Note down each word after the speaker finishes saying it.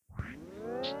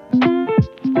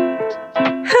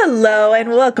Hello and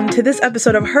welcome to this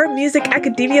episode of Her Music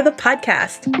Academia, the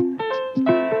podcast.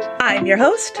 I'm your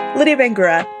host, Lydia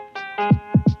Bangura.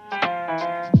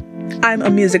 I'm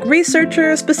a music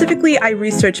researcher. Specifically, I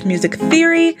research music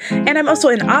theory, and I'm also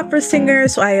an opera singer,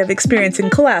 so I have experience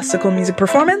in classical music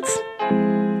performance.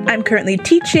 I'm currently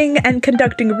teaching and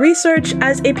conducting research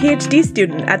as a PhD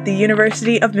student at the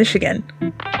University of Michigan.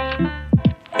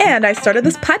 And I started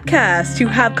this podcast to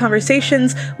have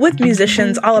conversations with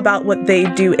musicians all about what they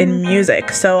do in music.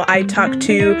 So I talk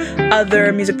to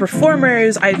other music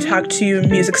performers, I talk to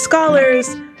music scholars,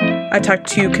 I talk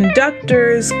to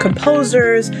conductors,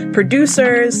 composers,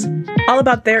 producers, all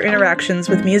about their interactions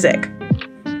with music.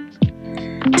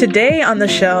 Today on the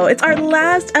show, it's our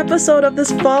last episode of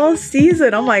this fall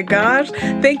season. Oh my gosh.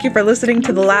 Thank you for listening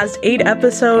to the last 8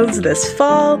 episodes this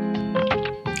fall.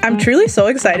 I'm truly so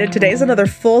excited. Today's another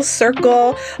full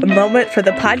circle moment for the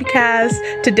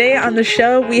podcast. Today on the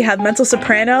show, we have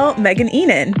mezzo-soprano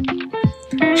Ihnen.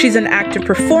 She's an active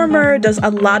performer, does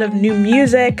a lot of new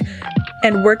music,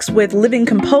 and works with living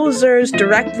composers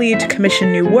directly to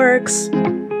commission new works.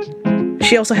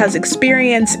 She also has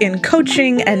experience in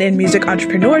coaching and in music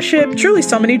entrepreneurship, truly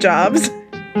so many jobs.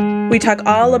 We talk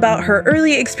all about her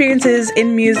early experiences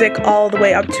in music all the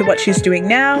way up to what she's doing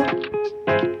now.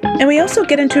 And we also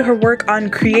get into her work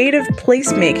on creative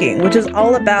placemaking, which is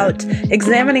all about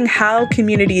examining how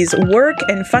communities work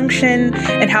and function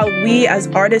and how we as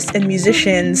artists and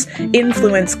musicians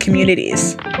influence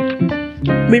communities.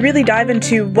 We really dive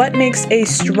into what makes a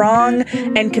strong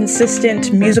and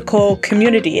consistent musical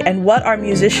community and what are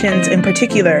musicians in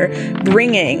particular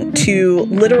bringing to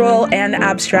literal and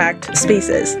abstract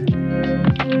spaces.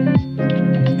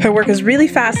 Her work is really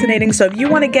fascinating, so if you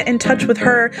want to get in touch with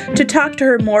her to talk to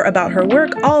her more about her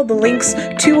work, all the links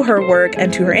to her work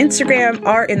and to her Instagram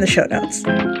are in the show notes.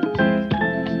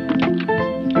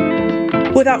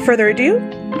 Without further ado,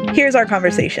 here's our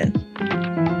conversation.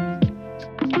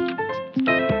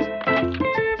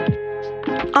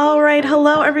 All right,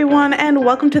 hello everyone, and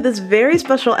welcome to this very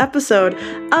special episode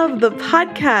of the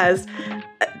podcast.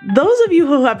 Those of you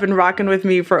who have been rocking with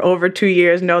me for over 2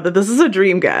 years know that this is a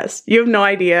dream guest. You have no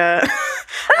idea.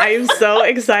 I am so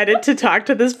excited to talk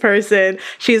to this person.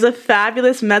 She's a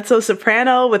fabulous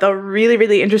mezzo-soprano with a really,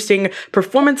 really interesting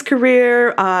performance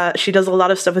career. She does a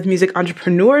lot of stuff with music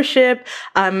entrepreneurship.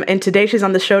 And today she's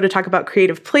on the show to talk about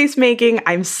creative placemaking.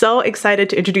 I'm so excited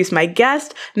to introduce my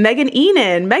guest,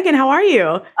 Ihnen. Megan, how are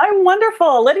you? I'm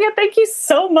wonderful. Lydia, thank you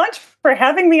so much for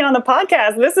having me on the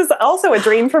podcast. This is also a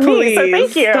dream for me, so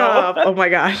thank you. Stop. Oh my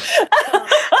gosh.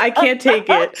 I can't take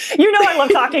it. You know I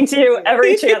love talking to you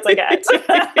every chance I get.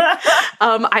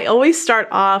 I always start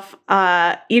off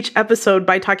each episode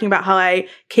by talking about how I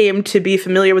came to be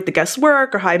familiar with the guest's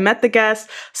work or how I met the guest.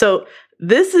 So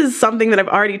this is something that I've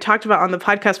already talked about on the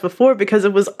podcast before because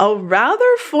it was a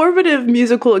rather formative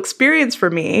musical experience for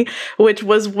me, which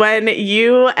was when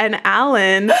you and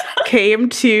Alan came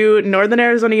to Northern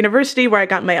Arizona University, where I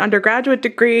got my undergraduate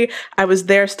degree. I was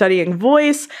there studying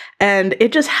voice, and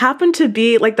it just happened to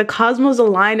be like the cosmos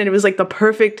aligned, and it was like the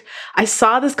perfect, I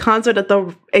saw this concert at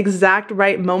the exact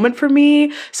right moment for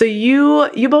me. So you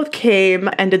both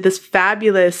came and did this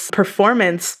fabulous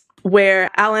performance where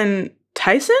Alan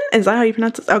Tyson? Is that how you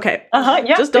pronounce it? Okay.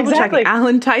 Yeah, just double exactly. checking.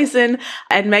 Alan Tyson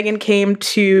and Megan came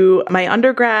to my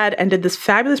undergrad and did this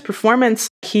fabulous performance.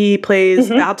 He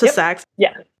plays alto sax.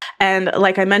 Yeah. And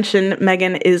like I mentioned,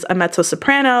 Megan is a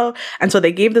mezzo-soprano. And so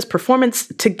they gave this performance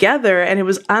together, and it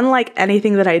was unlike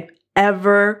anything that I'd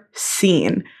ever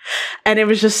seen. And it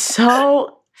was just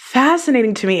so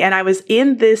fascinating to me. And I was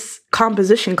in this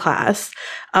composition class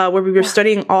where we were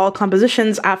studying all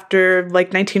compositions after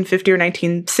like 1950 or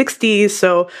 1960s.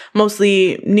 So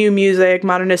mostly new music,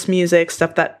 modernist music,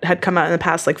 stuff that had come out in the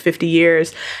past like 50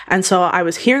 years. And so I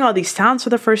was hearing all these sounds for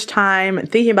the first time and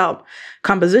thinking about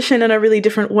composition in a really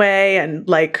different way, and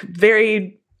like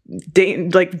very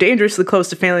dangerously close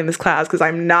to failing this class because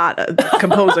I'm not a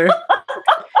composer.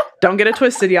 Don't get it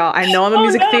twisted, y'all. I know I'm a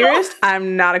music theorist.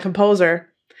 I'm not a composer.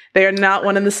 They are not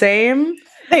one and the same.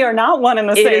 They are not one and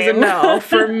the same. It is a no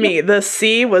for me. The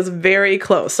C was very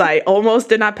close. I almost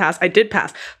did not pass. I did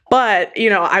pass. But,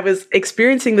 I was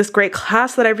experiencing this great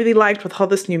class that I really liked with all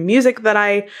this new music that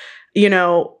I,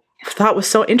 thought was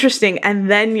so interesting.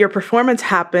 And then your performance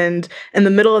happened in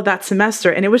the middle of that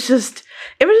semester. And it was just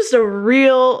a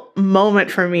real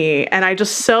moment for me. And I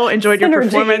just so enjoyed your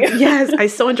performance. Yes, I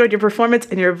so enjoyed your performance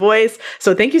and your voice.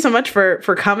 So thank you so much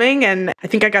for coming. And I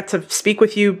think I got to speak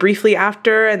with you briefly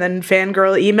after, and then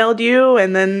Fangirl emailed you,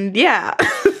 and then, yeah.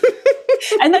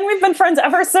 And then we've been friends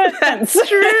ever since. That's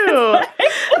true.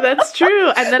 That's true.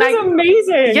 And then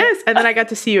amazing. Yes. And then I got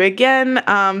to see you again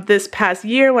this past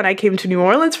year when I came to New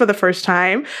Orleans for the first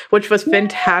time, which was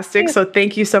fantastic. So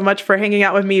thank you so much for hanging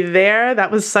out with me there.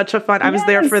 That was such a fun. I was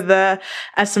there for the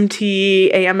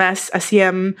SMT, AMS,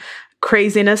 SEM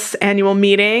craziness annual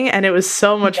meeting, and it was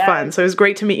so much fun. So it was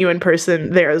great to meet you in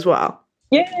person there as well.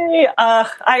 Yay.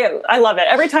 I love it.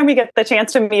 Every time we get the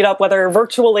chance to meet up, whether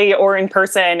virtually or in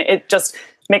person, it just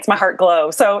makes my heart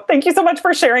glow. So thank you so much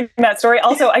for sharing that story.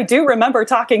 Also, I do remember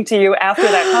talking to you after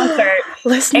that concert.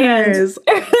 Listeners.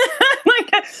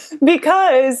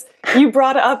 Because you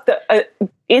brought up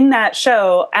in that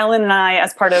show, Alan and I,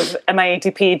 as part of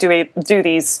MIATP, do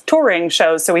these touring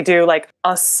shows. So we do like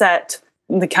a set,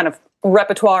 the kind of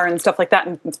repertoire and stuff like that,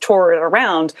 and tour it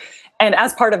around. And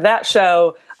as part of that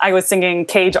show, I was singing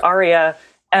Cage aria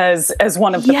as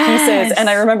one of the pieces. And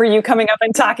I remember you coming up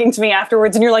and talking to me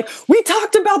afterwards, and you're like, we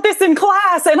talked about this in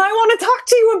class and I want to talk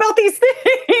to you about these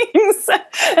things.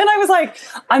 And I was like,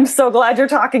 I'm so glad you're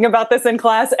talking about this in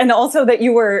class. And also that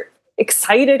you were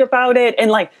excited about it.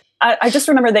 And like, I just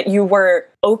remember that you were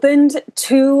opened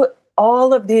to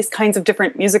all of these kinds of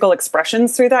different musical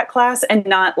expressions through that class, and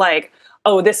not like,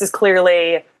 oh, this is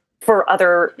clearly for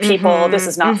other people. This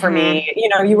is not for me. You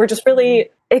know, you were just really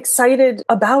excited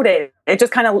about it. It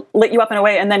just kind of lit you up in a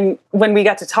way. And then when we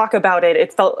got to talk about it,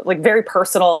 it felt like very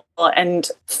personal and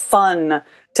fun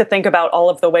to think about all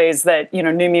of the ways that, you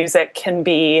know, new music can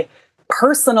be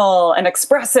personal and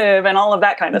expressive and all of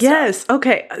that kind of stuff. Yes.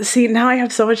 Okay. See, now I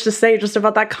have so much to say just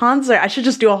about that concert. I should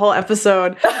just do a whole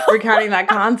episode recounting that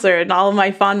concert and all of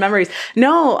my fond memories.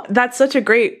 No, that's such a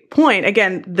great point.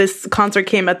 Again, this concert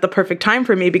came at the perfect time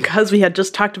for me because we had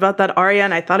just talked about that aria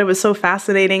and I thought it was so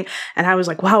fascinating. And I was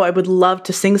like, wow, I would love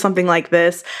to sing something like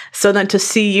this. So then to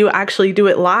see you actually do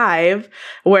it live,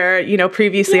 where, you know,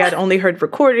 previously I'd only heard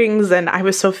recordings, and I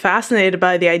was so fascinated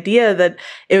by the idea that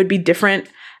it would be different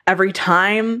every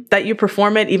time that you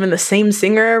perform it. Even the same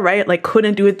singer, right? Like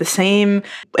couldn't do it the same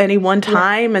any one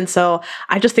time. And so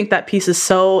I just think that piece is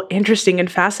so interesting and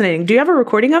fascinating. Do you have a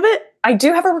recording of it? I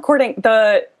do have a recording.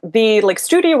 The like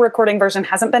studio recording version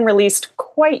hasn't been released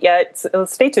quite yet. So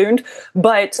stay tuned.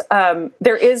 But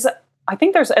there is, I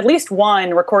think there's at least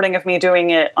one recording of me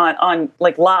doing it on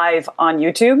like live on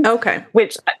YouTube. Okay.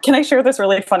 Which, can I share this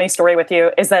really funny story with you?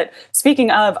 Is that,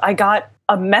 speaking of, I got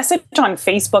a message on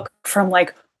Facebook from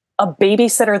like a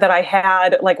babysitter that I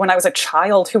had like when I was a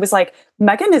child, who was like,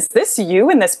 Megan, is this you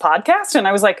in this podcast? And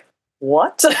I was like,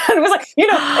 what? And it was like, you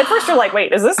know, at first you're like,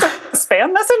 wait, is this a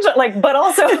spam message? Like, but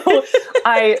also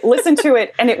I listened to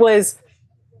it, and it was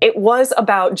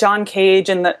about John Cage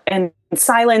and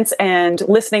silence and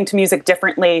listening to music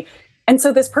differently. And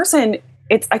so this person,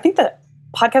 I think the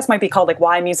podcast might be called like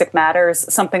Why Music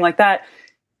Matters, something like that.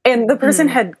 And the person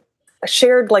had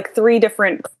shared like 3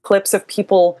 different clips of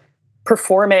people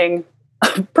performing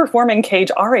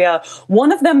Cage aria,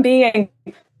 one of them being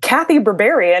Kathy effing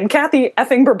Berberian,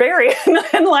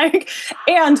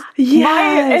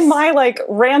 and my like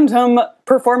random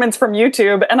performance from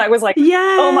YouTube. And I was like,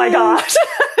 oh my gosh.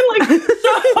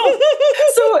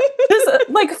 so this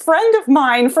like friend of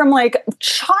mine from like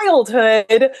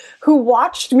childhood who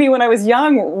watched me when I was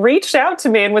young reached out to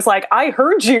me and was like, I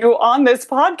heard you on this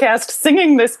podcast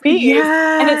singing this piece.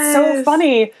 And it's so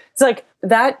funny. It's like,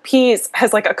 that piece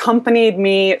has like accompanied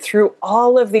me through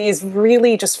all of these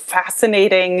really just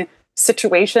fascinating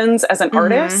situations as an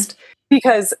artist,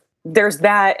 because there's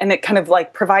that, and it kind of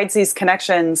like provides these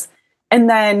connections. And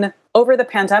then over the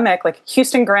pandemic, like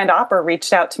Houston Grand Opera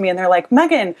reached out to me and they're like,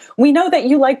 Megan, we know that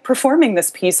you like performing this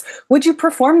piece. Would you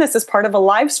perform this as part of a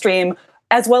live stream,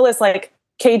 as well as like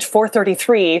Cage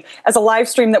 433 as a live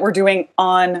stream that we're doing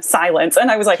on Silence? And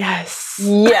I was like,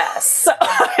 yes.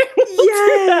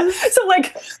 So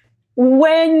like,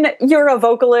 when you're a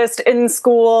vocalist in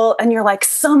school and you're like,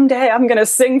 someday I'm going to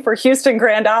sing for Houston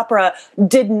Grand Opera,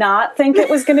 did not think it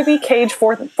was going to be Cage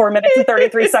 4 minutes and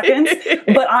 33 seconds,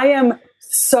 but I am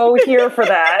so here for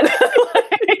that.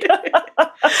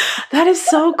 That is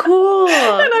so cool.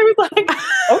 And I was like,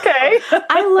 okay.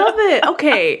 I love it.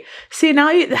 Okay. See, now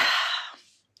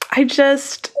I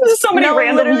just so many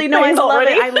random things I love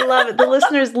already. it. I love it. The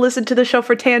listeners listen to the show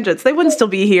for tangents. They wouldn't still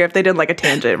be here if they didn't like a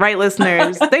tangent, right,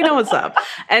 listeners? They know what's up.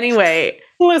 Anyway.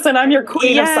 Listen, I'm your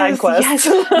queen of side quests.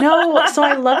 No, so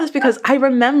I love this because I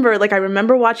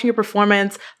remember watching your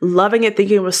performance, loving it,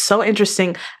 thinking it was so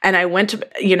interesting. And I went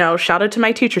to, shout out to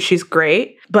my teacher. She's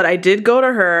great. But I did go to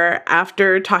her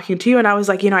after talking to you, and I was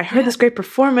like, I heard this great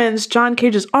performance, John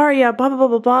Cage's aria, blah, blah, blah,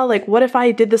 blah, blah. Like, what if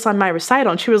I did this on my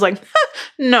recital? And she was like,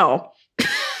 no.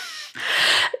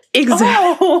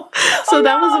 Exactly. Oh, So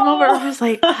that was a moment where I was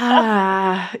like,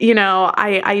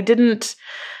 I didn't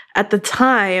at the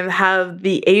time have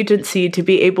the agency to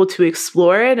be able to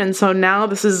explore it. And so now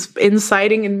this is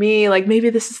inciting in me, like maybe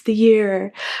this is the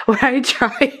year where I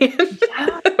try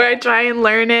and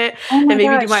learn it and maybe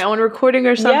do my own recording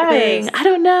or something. Yes. I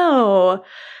don't know.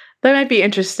 That might be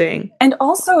interesting. And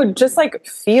also just like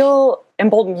feel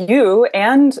emboldened, you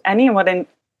and anyone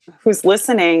who's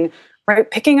listening, right?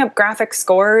 Picking up graphic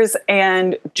scores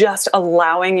and just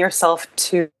allowing yourself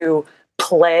to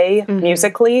play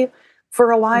musically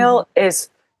for a while is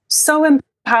so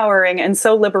empowering and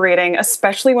so liberating,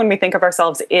 especially when we think of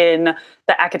ourselves in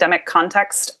the academic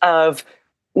context of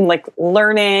like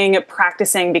learning,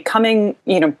 practicing, becoming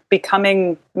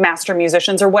master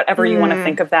musicians or whatever you want to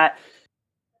think of that.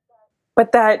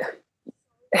 But that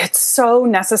it's so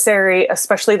necessary,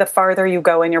 especially the farther you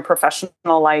go in your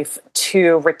professional life,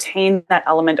 to retain that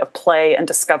element of play and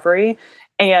discovery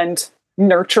and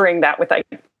nurturing that with like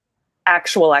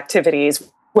actual activities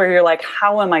where you're like,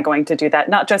 how am I going to do that?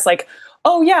 Not just like,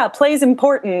 oh yeah, play is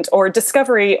important, or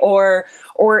discovery or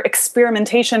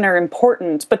experimentation are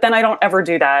important, but then I don't ever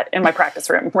do that in my practice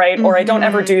room, right? Or I don't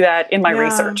ever do that in my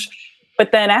research.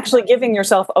 But then actually giving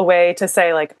yourself a way to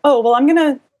say like, oh, well, I'm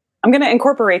gonna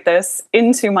incorporate this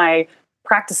into my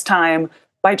practice time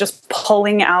by just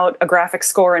pulling out a graphic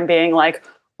score and being like,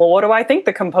 well, what do I think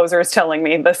the composer is telling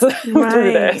me this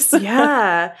through this?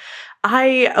 Yeah.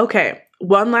 Okay.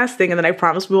 One last thing, and then I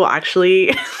promise we will actually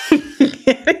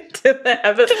get into the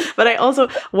episode.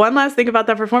 But one last thing about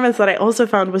that performance that I also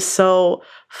found was so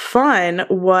fun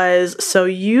was, so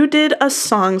you did a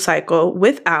song cycle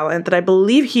with Alan that I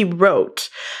believe he wrote.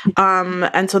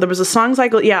 And so there was a song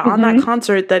cycle, on that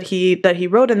concert that he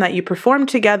wrote and that you performed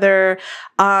together.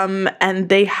 And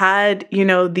they had,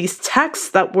 these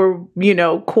texts that were,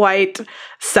 quite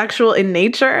sexual in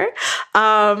nature.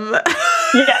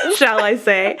 Yes. Shall I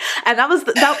say? And that was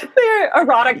they're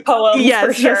erotic poems. Yes,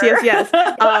 for sure. yes.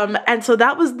 And so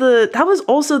that was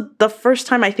also the first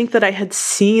time I think that I had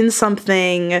seen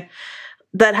something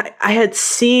that I had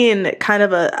seen kind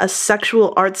of a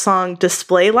sexual art song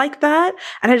display like that.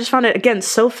 And I just found it, again,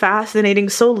 so fascinating,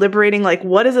 so liberating. Like,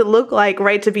 what does it look like,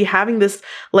 right, to be having this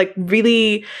like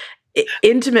really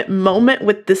intimate moment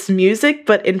with this music,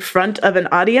 but in front of an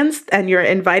audience, and you're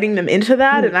inviting them into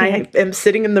that. And I am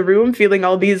sitting in the room feeling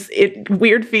all these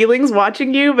weird feelings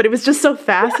watching you, but it was just so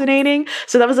fascinating.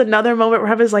 So that was another moment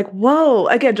where I was like, whoa,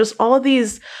 again, just all of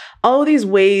these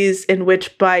ways in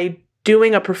which by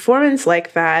doing a performance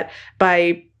like that,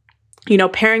 by,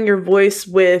 pairing your voice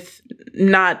with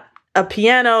not a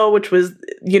piano, which was,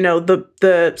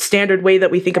 the standard way that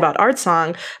we think about art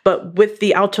song, but with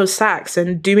the alto sax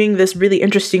and doing this really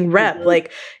interesting rep,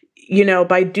 like,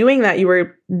 by doing that, you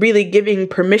were really giving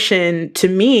permission to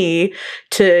me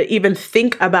to even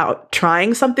think about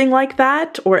trying something like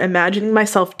that or imagining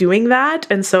myself doing that.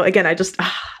 And so again, I just,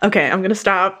 okay, I'm going to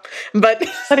stop. But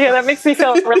yeah, that makes me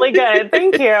feel really good.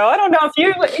 Thank you. I don't know if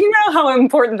you know how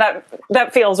important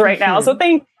that feels right now. So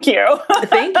thank you.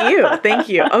 Thank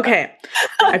you. Okay.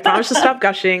 I promise to stop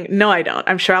gushing. No, I don't.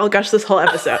 I'm sure I'll gush this whole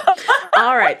episode.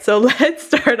 All right. So let's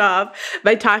start off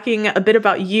by talking a bit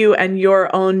about you and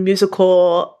your own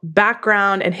musical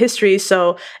background and history.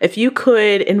 So if you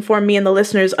could inform me and the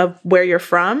listeners of where you're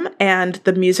from and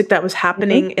the music that was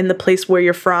happening in the place where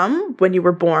you're from when you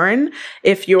were born,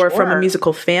 if you're from a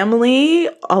musical family,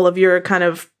 all of your kind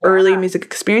of early music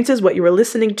experiences, what you were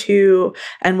listening to,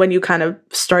 and when you kind of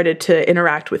started to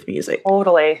interact with music.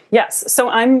 Totally. Yes. So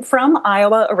I'm from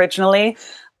Iowa originally,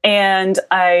 and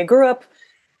I grew up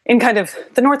in kind of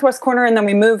the northwest corner, and then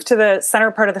we moved to the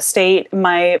center part of the state.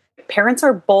 My parents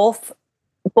are both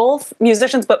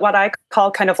musicians, but what I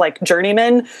call kind of like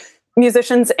journeyman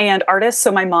musicians and artists.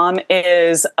 So my mom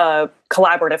is a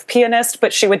collaborative pianist,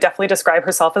 but she would definitely describe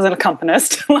herself as an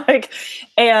accompanist.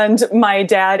 And my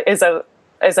dad is a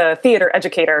theater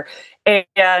educator.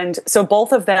 And so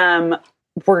both of them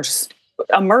were just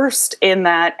immersed in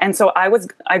that. And so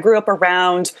I grew up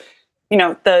around,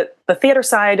 the theater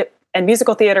side and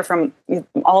musical theater from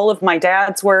all of my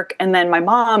dad's work. And then my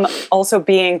mom also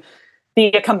being the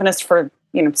accompanist for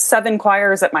 7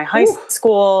 choirs at my high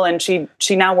school, and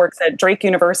she now works at Drake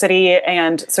University,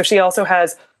 and so she also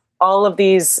has all of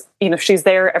these. She's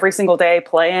there every single day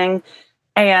playing,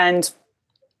 and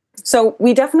so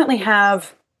we definitely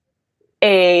have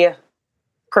a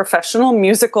professional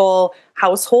musical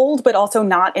household, but also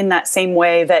not in that same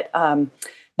way that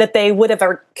that they would have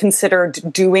ever considered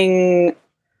doing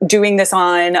this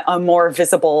on a more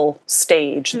visible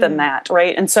stage than that,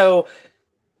 right? And so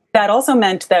that also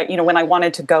meant that, when I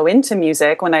wanted to go into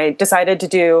music, when I decided to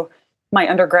do my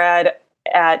undergrad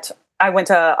I went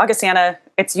to Augustana.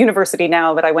 It's university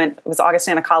now, but it was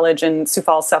Augustana College in Sioux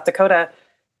Falls, South Dakota.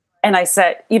 And I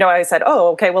said, oh,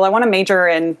 okay, well, I want to major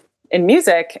in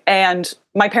music. And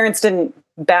my parents didn't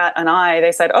bat an eye.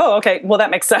 They said, oh, okay, well, that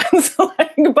makes sense.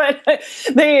 But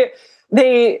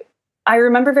I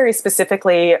remember very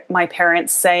specifically my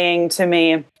parents saying to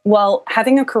me, well,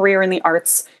 having a career in the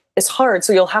arts is hard.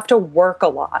 So you'll have to work a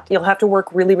lot. You'll have to work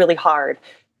really, really hard,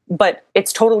 but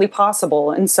it's totally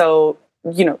possible. And so,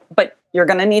 but you're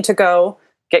going to need to go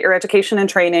get your education and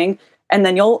training, and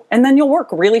then you'll work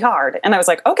really hard. And I was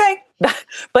like, okay.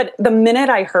 But the minute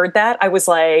I heard that, I was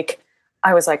like,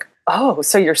 oh,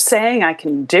 so you're saying I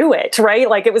can do it, right?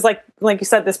 Like, it was like you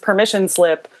said, this permission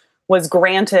slip was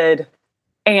granted.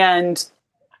 And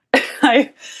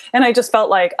I just felt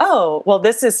like, oh, well,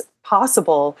 this is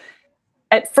possible.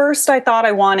 At first, I thought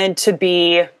I wanted to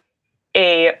be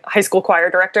a high school choir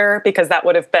director, because that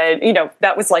would have been,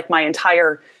 that was like my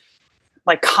entire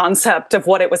like concept of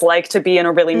what it was like to be in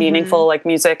a really meaningful like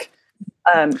music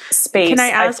space. Can I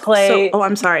ask?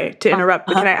 I'm sorry to interrupt,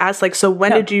 but can I ask, like, so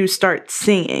when did you start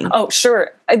singing? Oh,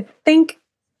 sure. I think,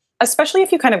 especially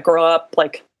if you kind of grow up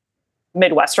like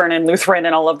Midwestern and Lutheran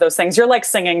and all of those things, you're like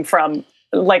singing from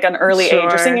like an early age.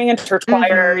 You're singing in church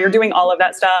choir. You're doing all of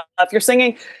that stuff. You're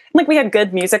singing, like, we had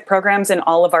good music programs in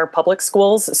all of our public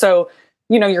schools. So,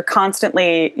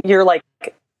 you're like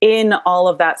in all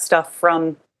of that stuff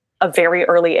from a very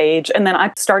early age. And then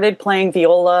I started playing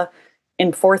viola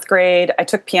in 4th grade. I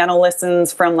took piano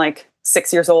lessons from like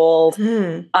 6 years old.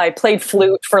 I played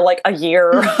flute for like a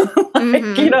year.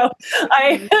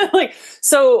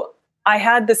 So I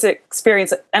had this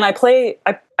experience, and I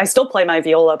still play my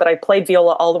viola, but I played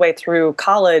viola all the way through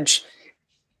college.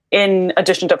 In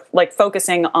addition to like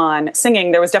focusing on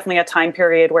singing, there was definitely a time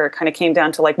period where it kind of came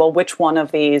down to like, well, which one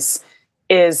of these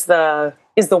is the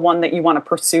one that you want to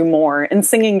pursue more? And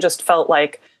singing just felt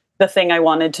like the thing I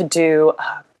wanted to do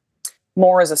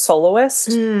more as a soloist.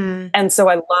 And so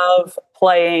I love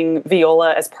playing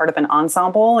viola as part of an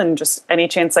ensemble, and just any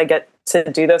chance I get to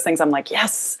do those things, I'm like,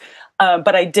 yes.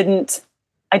 But I didn't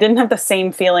have the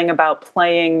same feeling about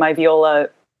playing my viola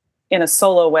in a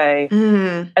solo way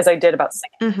as I did about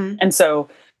singing. And so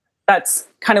that's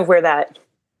kind of where that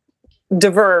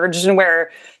diverged, and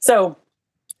so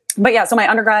my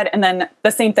undergrad, and then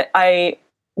the same thing, I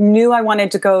knew I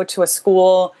wanted to go to a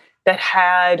school that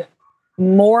had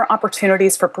more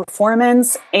opportunities for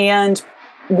performance and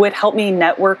would help me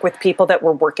network with people that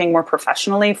were working more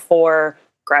professionally for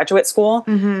graduate school.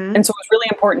 And so it was really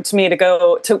important to me to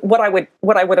go to what I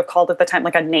would have called at the time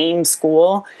like a name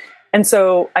school. And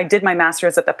so I did my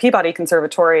master's at the Peabody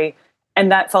Conservatory, and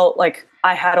that felt like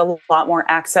I had a lot more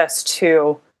access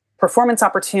to performance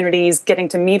opportunities, getting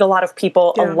to meet a lot of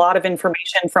people, a lot of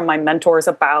information from my mentors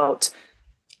about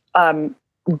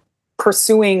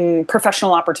pursuing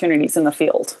professional opportunities in the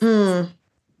field.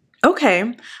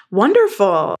 Okay,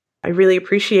 wonderful. I really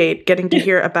appreciate getting to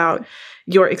hear about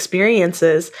your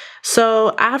experiences.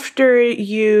 So after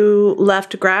you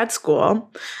left grad school,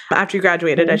 after you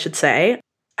graduated, I should say,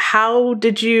 how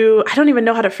did you, I don't even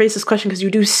know how to phrase this question because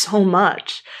you do so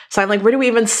much. So I'm like, where do we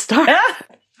even start?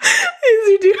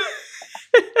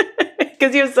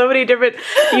 Because you have so many different,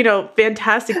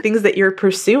 fantastic things that you're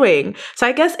pursuing. So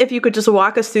I guess if you could just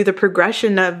walk us through the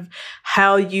progression of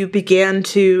how you began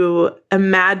to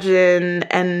imagine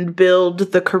and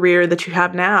build the career that you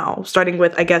have now, starting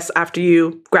with, I guess, after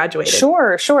you graduated.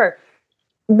 Sure.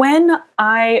 When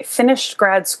I finished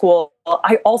grad school,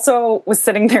 I also was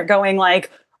sitting there going like,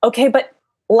 okay, but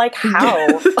like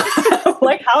how?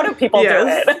 Like, how do people do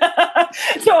it?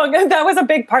 So that was a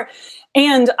big part.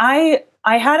 And I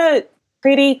had a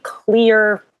pretty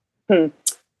clear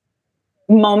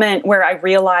moment where I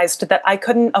realized that I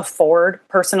couldn't afford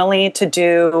personally to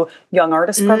do young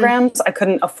artist programs. I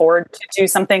couldn't afford to do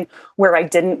something where I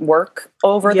didn't work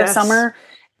over the summer.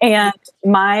 And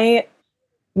my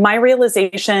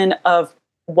realization of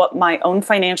what my own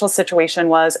financial situation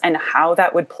was and how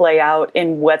that would play out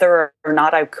in whether or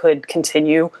not I could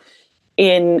continue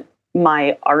in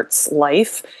my arts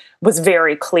life was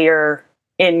very clear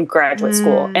in graduate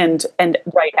school and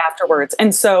right afterwards.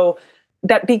 And so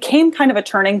that became kind of a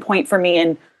turning point for me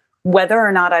in whether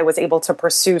or not I was able to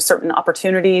pursue certain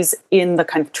opportunities in the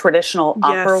kind of traditional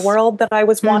opera world that I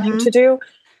was wanting to do.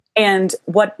 And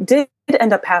what did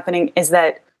end up happening is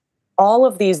that all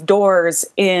of these doors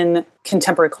in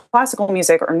contemporary classical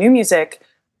music or new music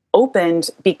opened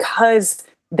because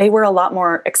they were a lot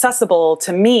more accessible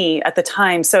to me at the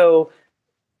time. So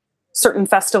certain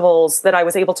festivals that I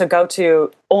was able to go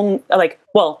to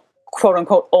quote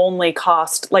unquote, only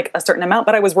cost like a certain amount,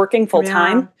 but I was working full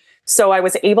time. So I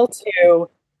was able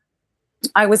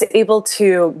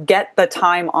to get the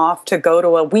time off to go to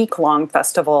a week-long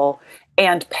festival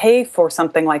and pay for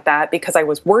something like that because I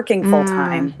was working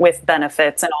full-time with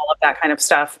benefits and all of that kind of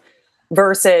stuff,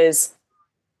 versus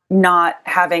not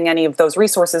having any of those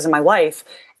resources in my life.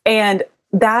 And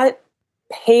that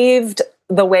paved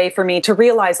the way for me to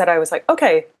realize that I was like,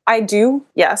 okay, I do,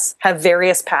 yes, have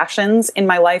various passions in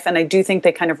my life, and I do think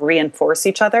they kind of reinforce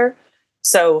each other.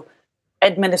 So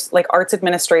like arts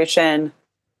administration,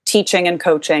 teaching and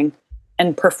coaching,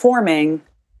 and performing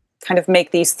kind of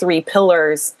make these three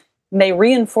pillars. They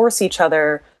reinforce each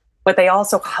other, but they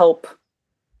also help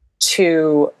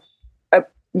to,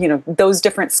 those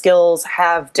different skills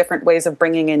have different ways of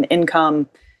bringing in income.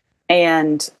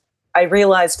 And I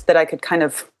realized that I could kind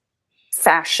of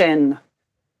fashion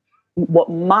what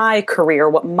my career,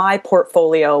 what my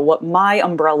portfolio, what my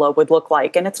umbrella would look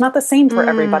like. And it's not the same for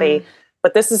everybody,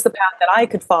 but this is the path that I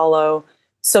could follow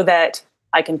so that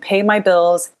I can pay my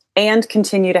bills and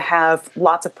continue to have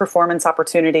lots of performance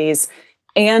opportunities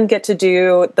and get to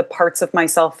do the parts of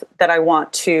myself that I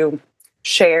want to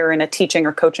share in a teaching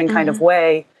or coaching kind of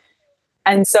way.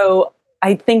 And so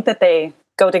I think that they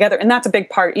go together. And that's a big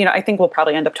part, I think we'll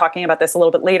probably end up talking about this a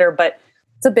little bit later, but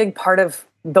it's a big part of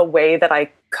the way that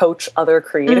I coach other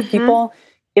creative people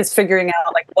is figuring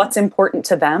out like what's important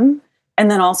to them. And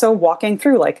then also walking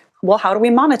through like, well, how do we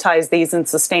monetize these in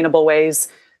sustainable ways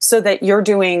so that you're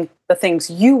doing the things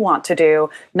you want to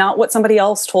do, not what somebody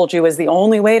else told you is the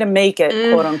only way to make it,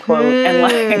 quote unquote. And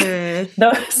like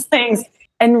those things.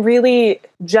 And really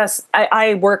just,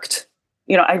 I worked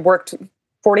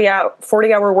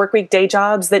 40-hour work week day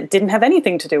jobs that didn't have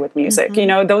anything to do with music.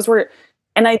 Those were,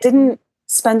 and I didn't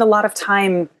spend a lot of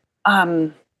time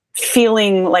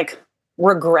feeling like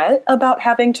regret about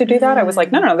having to do that. I was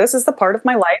like, no, this is the part of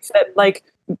my life that like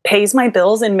pays my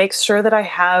bills and makes sure that I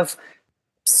have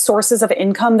sources of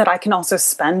income that I can also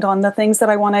spend on the things that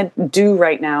I want to do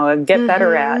right now and get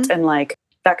better at and like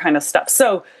that kind of stuff.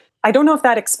 So I don't know if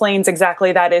that explains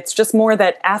exactly that. It's just more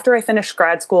that after I finished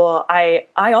grad school, I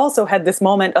also had this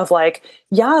moment of like,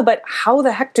 yeah, but how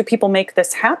the heck do people make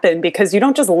this happen? Because you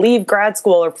don't just leave grad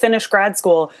school or finish grad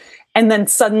school and then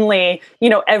suddenly,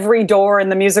 every door in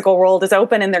the musical world is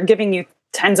open and they're giving you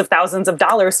tens of thousands of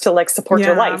dollars to like support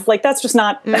your life. Like that's just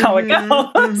not how it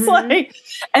goes.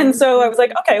 And so I was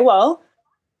like, okay, well,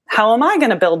 how am I going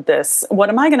to build this? What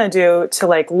am I going to do to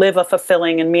like live a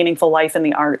fulfilling and meaningful life in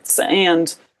the arts?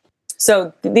 And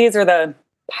so these are the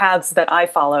paths that I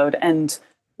followed. And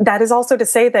that is also to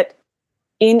say that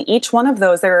in each one of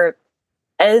those, there are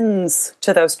ends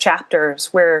to those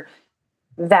chapters where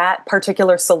that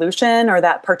particular solution or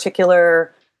that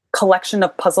particular collection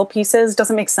of puzzle pieces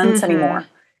doesn't make sense anymore.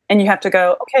 And you have to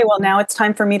go, okay, well, now it's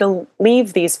time for me to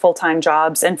leave these full-time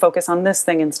jobs and focus on this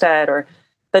thing instead. Or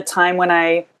the time when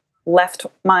I left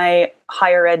my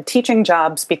higher ed teaching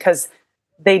jobs because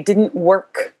they didn't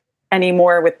work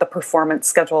anymore with the performance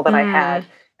schedule that I had.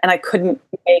 And I couldn't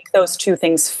make those two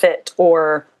things fit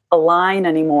or align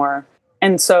anymore.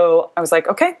 And so I was like,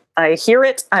 okay, I hear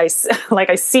it. I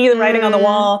see the writing on the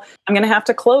wall. I'm going to have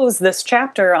to close this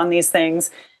chapter on these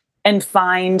things and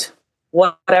find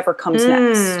whatever comes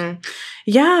next.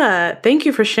 Yeah. Thank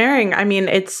you for sharing. I mean,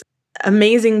 it's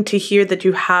amazing to hear that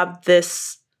you have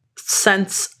this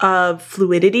sense of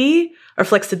fluidity or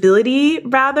flexibility,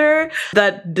 rather,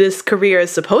 that this career is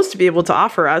supposed to be able to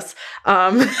offer us.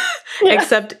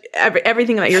 Except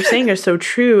everything that you're saying is so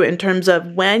true in terms of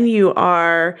when you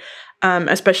are,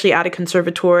 especially at a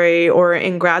conservatory or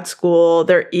in grad school,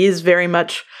 there is very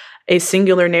much a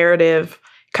singular narrative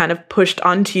kind of pushed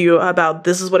onto you about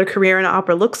this is what a career in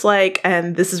opera looks like,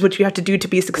 and this is what you have to do to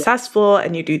be successful,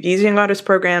 and you do these young artist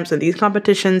programs and these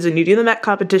competitions, and you do the Met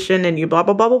competition, and you blah,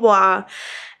 blah, blah, blah, blah.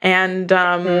 And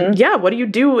what do you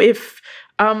do if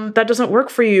that doesn't work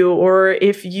for you, or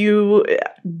if you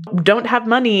don't have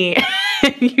money?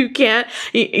 You can't.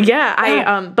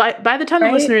 By the time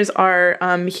the listeners are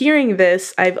hearing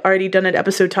this, I've already done an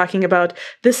episode talking about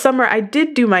this summer. I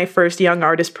did do my first young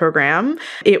artist program.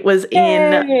 It was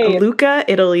in Lucca,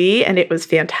 Italy, and it was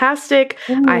fantastic.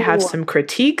 Ooh. I have some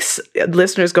critiques.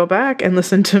 Listeners, go back and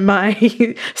listen to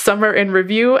my summer in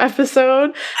review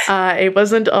episode. It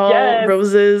wasn't all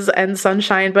roses and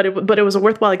sunshine, but it was a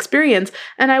worthwhile experience.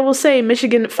 And I will say,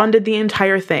 Michigan funded the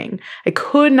entire thing. I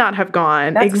could not have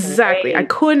gone. That's great. I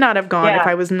could not have gone if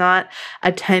I was not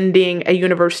attending a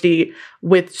university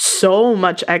with so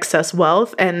much excess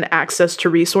wealth and access to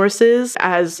resources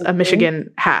as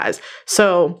Michigan has.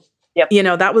 So Yep. You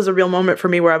know, that was a real moment for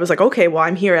me where I was like, okay, well,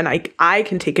 I'm here and I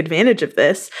can take advantage of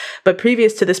this. But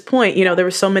previous to this point, you know, there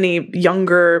were so many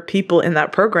younger people in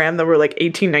that program that were like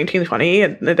 18, 19, 20.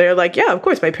 And they're like, yeah, of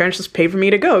course, my parents just pay for me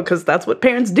to go because that's what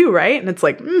parents do, right? And it's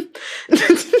like,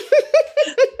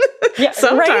 yeah,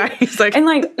 sometimes. Right? Like, and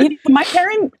like, you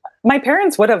know, my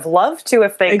parents would have loved to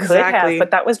if they could have,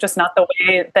 but that was just not the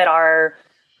way that our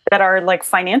like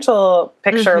financial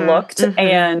picture looked.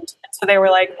 And so they were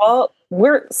like, well,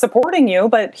 we're supporting you,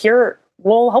 but here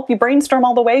we'll help you brainstorm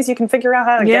all the ways you can figure out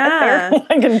how to get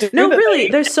there. Really,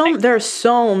 there are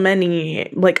so many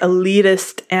like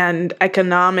elitist and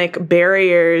economic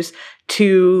barriers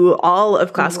to all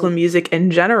of classical music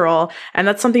in general. And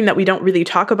that's something that we don't really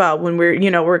talk about when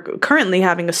we're currently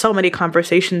having so many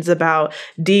conversations about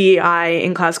DEI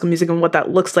in classical music and what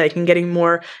that looks like and getting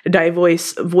more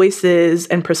diverse voices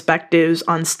and perspectives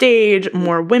on stage,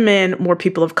 more women, more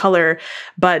people of color.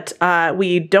 But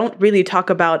we don't really talk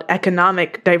about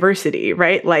economic diversity,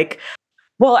 right? Like,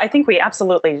 well, I think we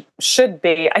absolutely should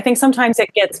be. I think sometimes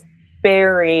it gets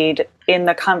buried in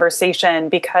the conversation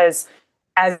because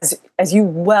as you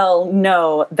well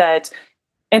know, that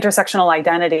intersectional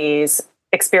identities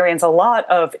experience a lot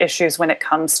of issues when it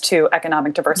comes to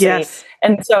economic diversity. Yes.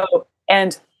 And so,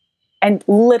 and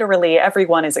literally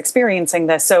everyone is experiencing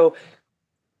this. So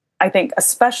I think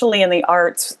especially in the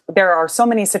arts, there are so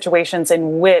many situations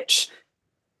in which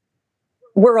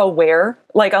we're aware,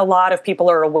 like a lot of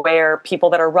people are aware, people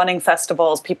that are running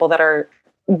festivals, people that are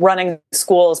running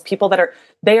schools,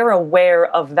 they are aware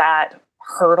of that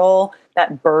hurdle,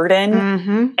 that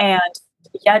burden. And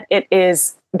yet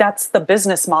that's the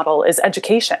business model, is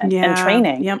education and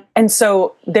training. Yep. And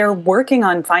so they're working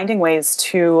on finding ways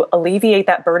to alleviate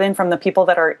that burden from the people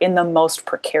that are in the most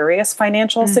precarious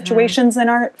financial situations in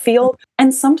our field.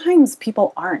 And sometimes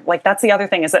people aren't. Like, that's the other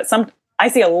thing, is that I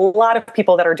see a lot of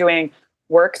people that are doing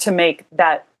work to make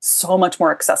that so much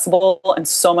more accessible and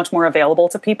so much more available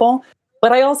to people.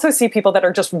 But I also see people that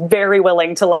are just very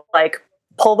willing to like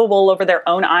pull the wool over their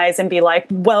own eyes and be like,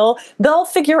 well, they'll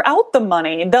figure out the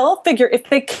money. They'll figure, if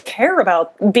they care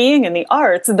about being in the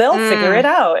arts, they'll figure it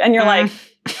out. And you're like,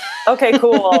 okay,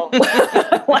 cool.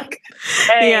 Like,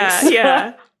 thanks.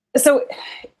 Yeah. So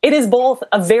it is both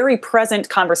a very present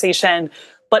conversation,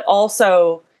 but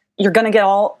also you're going to get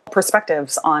all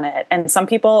perspectives on it. And some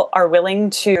people are willing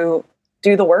to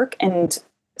do the work, and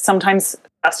sometimes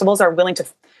festivals are willing to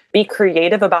be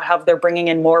creative about how they're bringing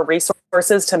in more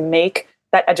resources to make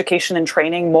that education and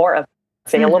training more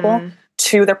available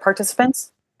to their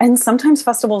participants. And sometimes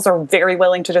festivals are very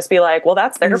willing to just be like, well,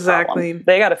 that's their problem.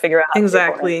 They got to figure out how to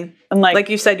pay for it. And like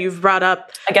you said, you've brought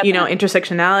up,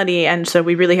 intersectionality. And so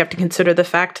we really have to consider the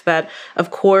fact that,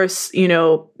 of course,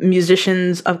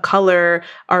 musicians of color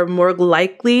are more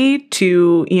likely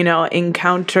to,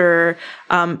 encounter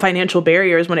financial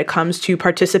barriers when it comes to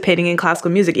participating in classical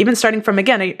music. Even starting from,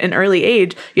 again, an early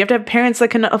age, you have to have parents that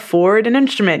can afford an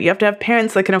instrument. You have to have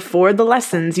parents that can afford the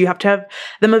lessons. You have to have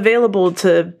them available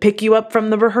to pick you up from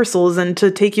the rehearsals and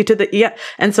to take you to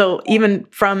and so even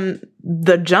from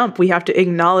the jump, we have to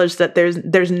acknowledge that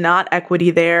there's not equity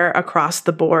there across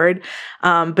the board.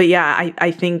 But yeah,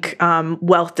 I think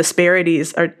wealth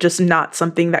disparities are just not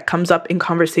something that comes up in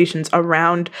conversations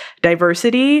around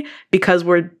diversity, because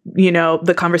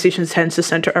the conversation tends to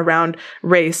center around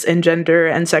race and gender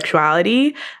and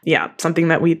sexuality. Yeah, something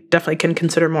that we definitely can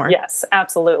consider more. Yes,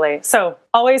 absolutely. So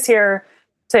always here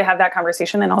to have that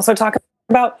conversation and also talk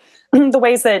about the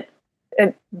ways that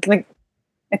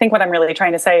I think what I'm really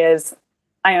trying to say is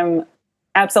I am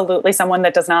absolutely someone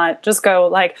that does not just go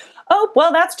like, oh,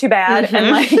 well, that's too bad.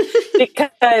 And like,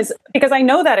 because I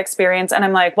know that experience, and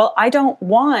I'm like, well, I don't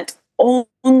want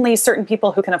only certain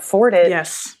people who can afford it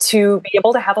to be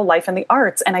able to have a life in the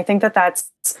arts. And I think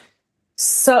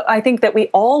I think that we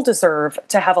all deserve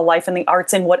to have a life in the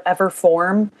arts in whatever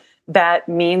form that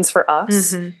means for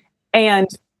us. And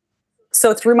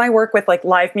so through my work with like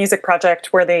Live Music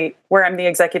Project, where I'm the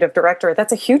executive director,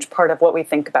 that's a huge part of what we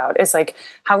think about, is like,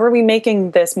 how are we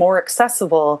making this more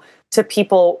accessible to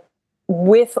people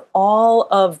with all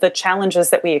of the challenges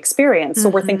that we experience? So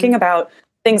we're thinking about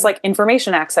things like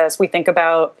information access. We think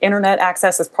about internet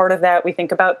access as part of that. We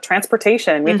think about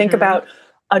transportation. We think about,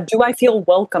 do I feel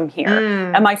welcome here?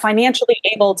 Am I financially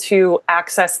able to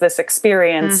access this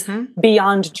experience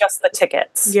beyond just the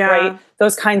tickets, right?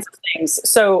 Those kinds of things.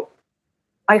 So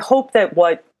I hope that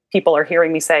what people are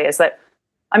hearing me say is that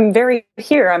I'm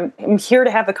here. I'm here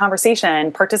to have the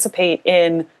conversation, participate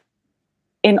in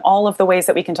all of the ways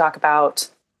that we can talk about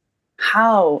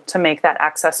how to make that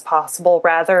access possible,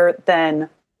 rather than,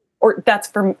 or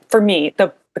that's for me,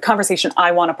 the conversation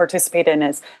I want to participate in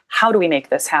is, how do we make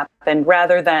this happen,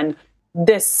 rather than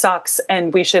this sucks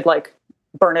and we should like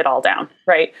burn it all down,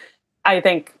 right? I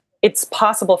think it's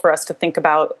possible for us to think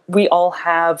about, we all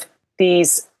have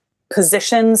these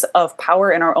positions of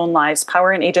power in our own lives,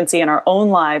 power and agency in our own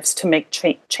lives to make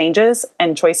changes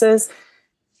and choices.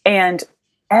 And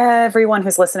everyone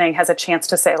who's listening has a chance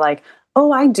to say like,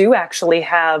 oh, I do actually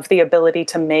have the ability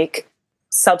to make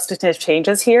substantive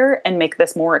changes here and make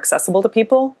this more accessible to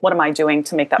people. What am I doing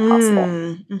to make that possible?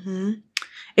 Mm-hmm.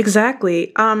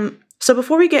 Exactly. So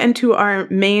before we get into our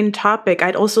main topic,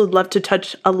 I'd also love to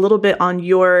touch a little bit on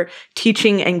your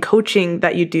teaching and coaching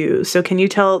that you do. So can you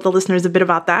tell the listeners a bit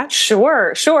about that?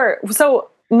 Sure. So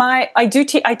I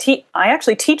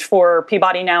actually teach for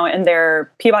Peabody now in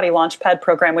their Peabody Launchpad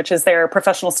program, which is their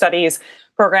professional studies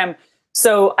program.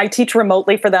 So I teach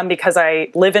remotely for them because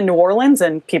I live in New Orleans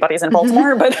and Peabody's in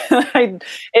Baltimore. But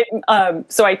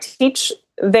so I teach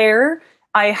there.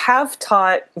 I have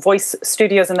taught voice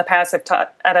studios in the past. I've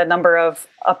taught at a number of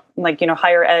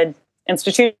higher ed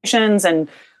institutions, and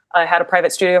I had a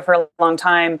private studio for a long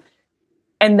time.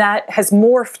 And that has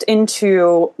morphed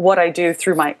into what I do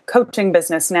through my coaching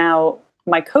business now.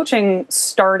 My coaching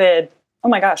started, oh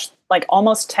my gosh, like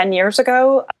almost 10 years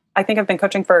ago. I think I've been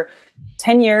coaching for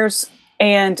 10 years.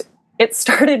 And it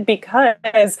started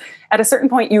because at a certain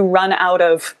point you run out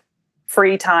of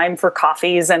free time for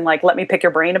coffees and like, let me pick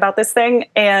your brain about this thing.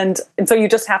 And so you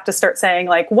just have to start saying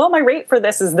like, well, my rate for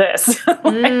this is this.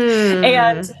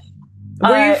 And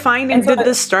were you finding, did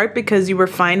this start because you were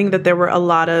finding that there were a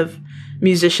lot of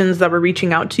musicians that were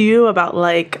reaching out to you about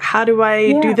like, how do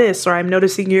I do this? Or I'm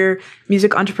noticing your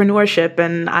music entrepreneurship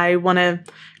and I want to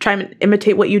try and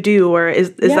imitate what you do. Or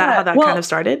is that how that kind of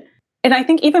started? And I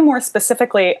think even more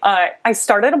specifically, I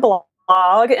started a blog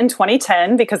in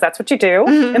 2010 because that's what you do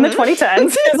in the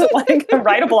 2010s is like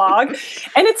write a blog,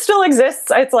 and it still exists.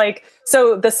 It's like,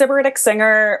 so the Sybaritic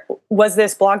Singer was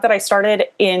this blog that I started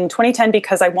in 2010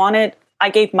 because I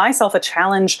gave myself a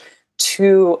challenge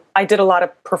I did a lot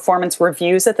of performance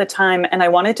reviews at the time, and I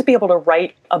wanted to be able to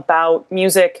write about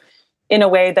music in a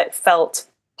way that felt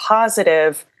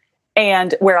positive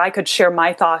and where I could share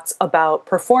my thoughts about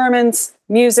performance,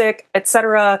 music,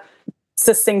 etc.,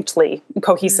 succinctly,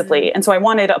 cohesively. And so I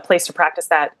wanted a place to practice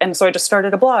that. And so I just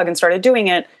started a blog and started doing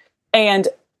it. And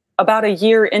about a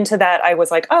year into that, I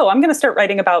was like, oh, I'm going to start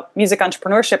writing about music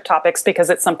entrepreneurship topics because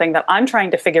it's something that I'm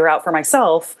trying to figure out for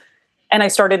myself. And I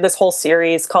started this whole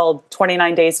series called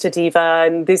 29 Days to Diva,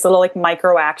 and these little like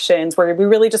micro actions where we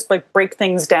really just like break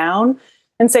things down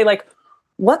and say like,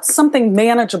 what's something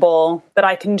manageable that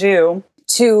I can do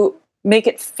to make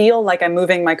it feel like I'm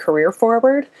moving my career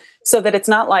forward, so that it's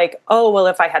not like, oh, well,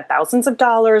 if I had thousands of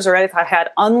dollars or if I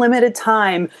had unlimited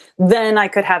time, then I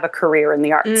could have a career in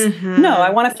the arts. No,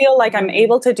 I want to feel like I'm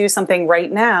able to do something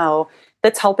right now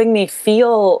that's helping me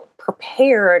feel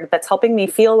prepared, that's helping me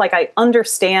feel like I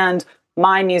understand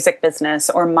my music business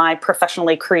or my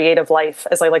professionally creative life,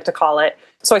 as I like to call it.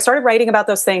 So I started writing about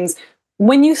those things.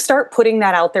 When you start putting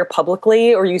that out there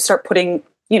publicly, or you start putting,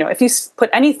 if you put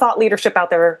any thought leadership out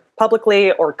there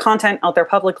publicly or content out there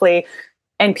publicly,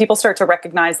 and people start to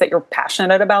recognize that you're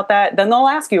passionate about that, then they'll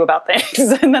ask you about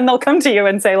things. And then they'll come to you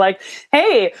and say like,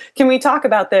 hey, can we talk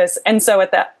about this? And so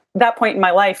at that point in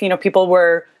my life, people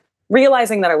were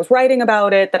realizing that I was writing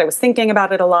about it, that I was thinking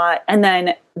about it a lot. And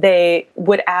then they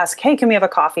would ask, hey, can we have a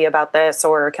coffee about this?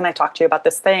 Or can I talk to you about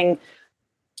this thing?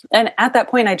 And at that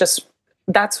point,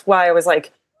 that's why I was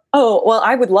like, oh, well,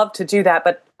 I would love to do that,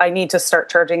 but I need to start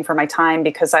charging for my time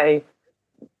because I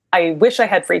wish I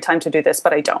had free time to do this,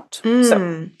 but I don't.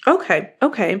 So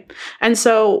Okay. And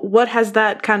so what has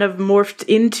that kind of morphed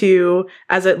into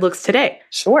as it looks today?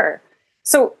 Sure.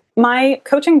 So my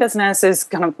coaching business is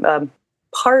kind of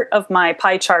part of my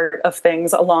pie chart of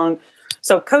things along.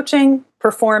 So coaching,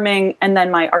 performing, and then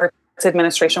my arts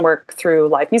administration work through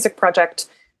Live Music Project.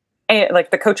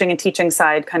 Like the coaching and teaching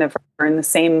side kind of are in the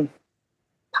same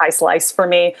pie slice for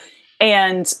me.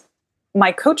 And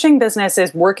my coaching business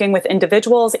is working with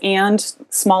individuals and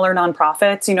smaller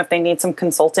nonprofits, if they need some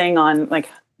consulting on like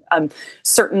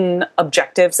certain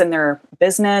objectives in their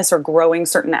business or growing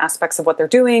certain aspects of what they're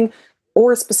doing,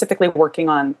 or specifically working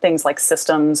on things like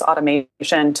systems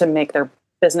automation to make their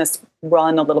business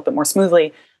run a little bit more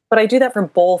smoothly. But I do that for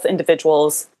both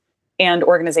individuals and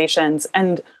organizations.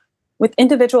 And with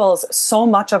individuals, so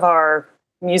much of our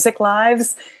music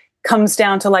lives comes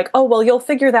down to like, oh, well, you'll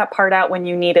figure that part out when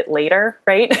you need it later,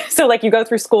 right? So like you go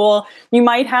through school, you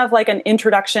might have like an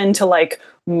introduction to like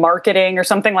marketing or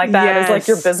something like that as like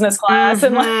your business class.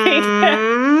 And like,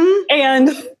 and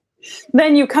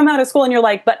then you come out of school and you're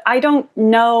like, but I don't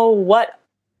know what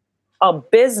a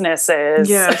business is.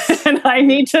 Yes. And I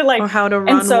need to like, or how to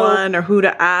run one or who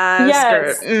to ask.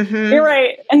 Yes, you're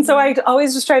right. And so I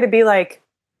always just try to be like,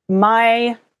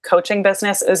 my coaching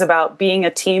business is about being a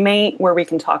teammate where we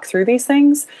can talk through these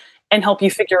things and help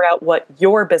you figure out what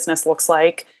your business looks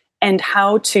like and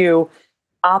how to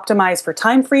optimize for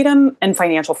time freedom and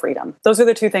financial freedom. Those are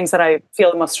the two things that I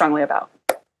feel most strongly about.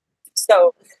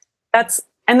 So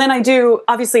and then I do,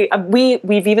 obviously,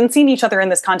 we've even seen each other in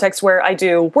this context where I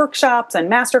do workshops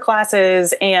and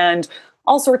masterclasses and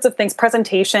all sorts of things,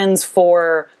 presentations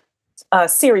for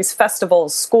series,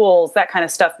 festivals, schools, that kind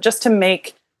of stuff, just to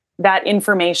make that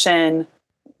information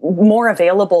more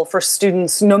available for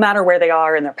students, no matter where they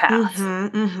are in their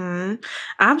path.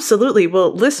 Absolutely.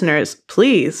 Well, listeners,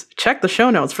 please check the show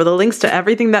notes for the links to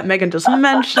everything that Megan just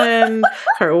mentioned,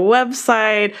 her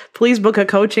website. Please book a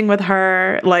coaching with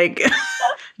her. Like,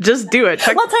 just do it.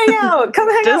 Let's hang out. Come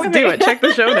hang out. Just do it. Check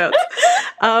the show notes.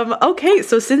 Okay,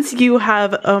 so since you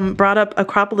have brought up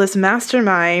Acropolis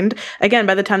Mastermind, again,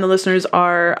 by the time the listeners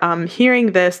are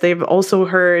hearing this, they've also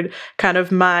heard kind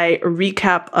of my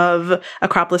recap of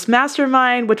Acropolis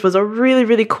Mastermind, which was a really,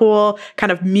 really cool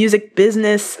kind of music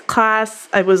business class.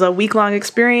 It was a week-long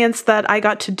experience that I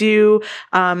got to do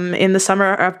in the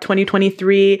summer of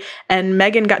 2023, and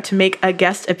Megan got to make a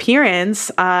guest appearance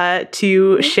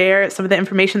to share some of the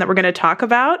information that we're going to talk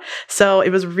about. So it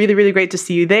was really, really great to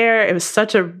see you there. It was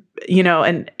such a,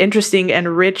 an interesting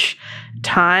and rich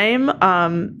time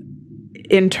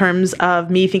in terms of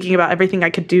me thinking about everything I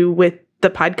could do with the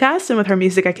podcast and with her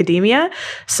music academia.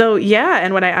 So yeah,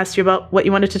 and when I asked you about what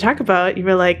you wanted to talk about, you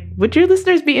were like, would your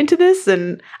listeners be into this?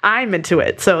 And I'm into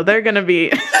it. So they're going to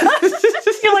be...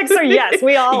 You're like, so yes,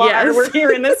 we all are. We're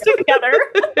here in this together.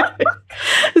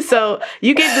 So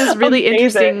you gave this really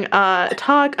interesting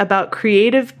talk about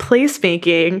creative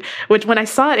placemaking, which when I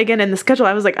saw it again in the schedule,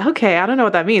 I was like, okay, I don't know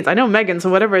what that means. I know Megan, so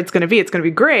whatever it's going to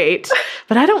be great.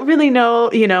 But I don't really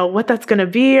know, what that's going to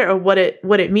be or what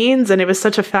it means. And it was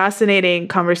such a fascinating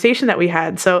conversation that we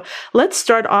had. So let's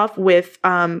start off with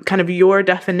kind of your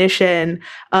definition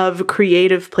of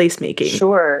creative placemaking.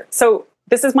 Sure. So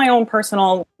this is my own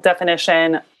personal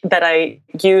definition that I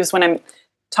use when I'm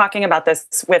talking about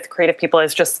this with creative people,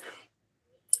 is just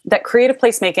that creative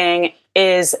placemaking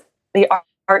is the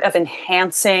art of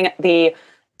enhancing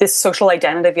this social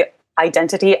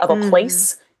identity of a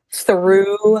place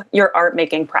through your art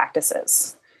making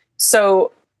practices.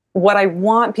 So what I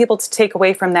want people to take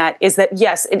away from that is that,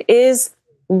 yes, it is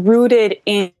rooted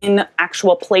in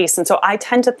actual place. And so I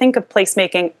tend to think of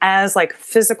placemaking as like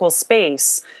physical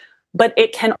space, but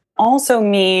it can also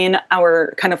mean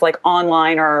our kind of like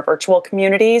online or our virtual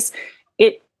communities.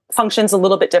 It functions a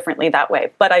little bit differently that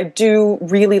way. But I do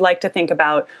really like to think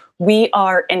about, we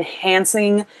are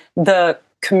enhancing the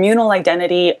communal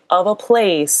identity of a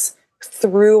place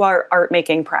through our art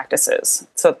making practices.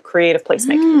 So creative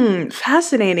placemaking.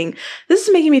 Fascinating. This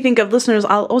is making me think of, listeners,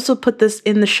 I'll also put this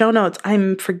in the show notes.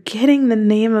 I'm forgetting the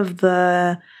name of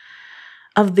the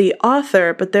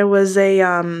author, but there was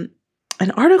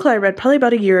an article I read probably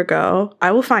about a year ago.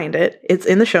 I will find it. It's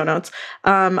in the show notes,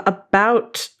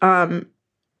 about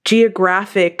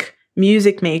geographic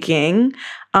music making,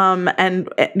 and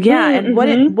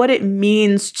what it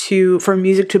means for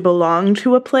music to belong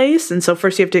to a place. And so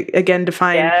first you have to again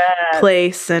define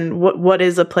place and what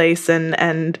is a place,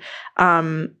 and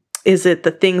is it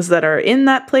the things that are in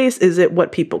that place? Is it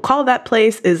what people call that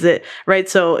place? Is it right?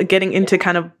 So getting into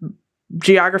kind of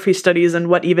geography studies and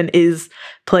what even is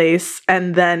place,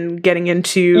 and then getting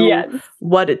into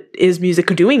what is music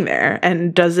doing there,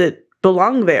 and does it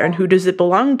belong there, and who does it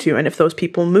belong to, and if those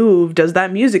people move, does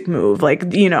that music move? Like,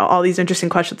 all these interesting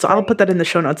questions. So I'll put that in the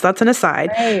show notes. That's an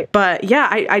aside. But yeah,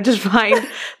 I just find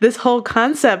this whole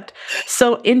concept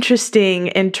so interesting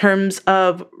in terms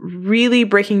of really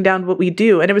breaking down what we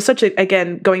do. And it was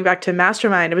again, going back to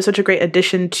Mastermind, it was such a great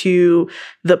addition to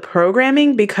the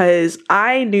programming, because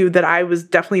I knew that I was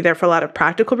definitely there for a lot of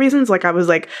practical reasons. Like I was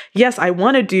like, yes, I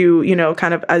want to do,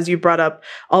 kind of, as you brought up,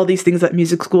 all these things that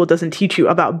music school doesn't teach you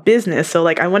about business. So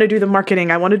like, I want to do the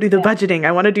marketing, I want to do the budgeting,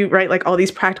 I want to do like all these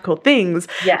practical things.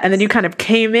 And then you kind of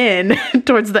came in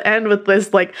towards the end with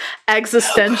this like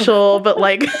existential, but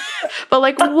like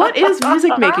what is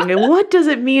music making, and what does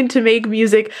it mean to make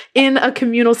music in a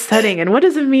communal setting, and what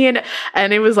does it mean?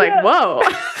 And it was like, whoa.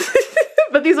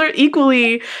 But these are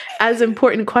equally as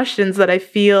important questions that I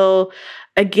feel,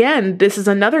 again, this is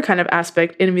another kind of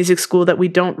aspect in music school that we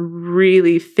don't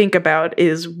really think about,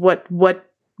 is what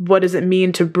does it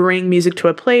mean to bring music to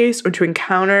a place, or to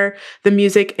encounter the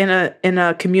music in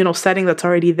a communal setting that's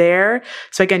already there.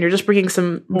 So again, you're just bringing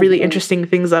some really interesting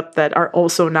things up that are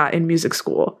also not in music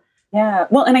school. Yeah.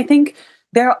 Well, and I think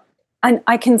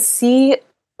I can see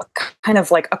kind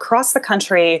of like across the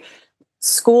country,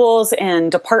 schools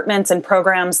and departments and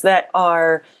programs that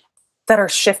are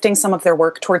shifting some of their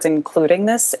work towards including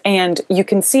this. And you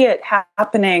can see it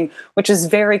happening, which is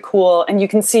very cool. And you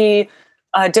can see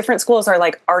different schools are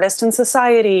like artist in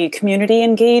society, community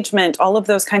engagement, all of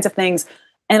those kinds of things.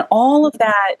 And all of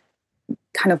that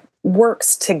kind of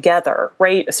works together,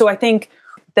 right? So I think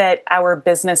that our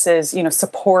businesses,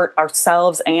 support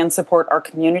ourselves and support our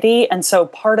community. And so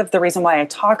part of the reason why I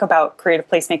talk about creative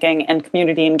placemaking and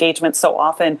community engagement so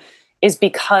often is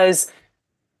because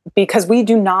we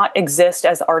do not exist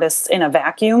as artists in a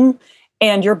vacuum,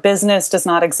 and your business does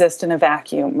not exist in a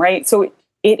vacuum, right? So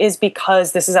it is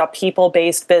because this is a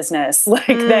people-based business, that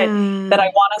I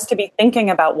want us to be thinking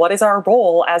about what is our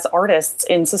role as artists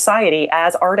in society,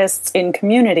 as artists in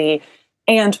community.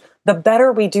 And the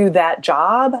better we do that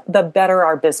job, the better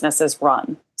our businesses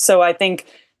run. So I think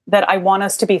that I want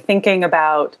us to be thinking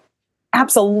about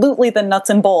absolutely the nuts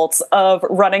and bolts of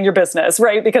running your business,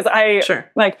 right? Because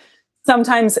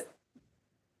sometimes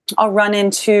I'll run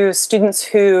into students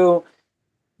who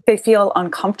they feel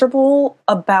uncomfortable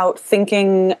about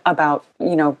thinking about,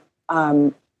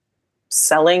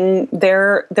 selling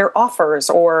their offers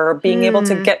or being able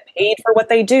to get paid for what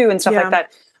they do and stuff like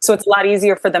that. So it's a lot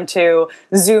easier for them to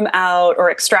zoom out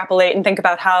or extrapolate and think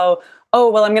about how,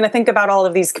 I'm going to think about all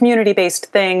of these community-based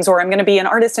things, or I'm going to be an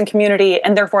artist in community,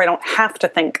 and therefore I don't have to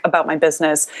think about my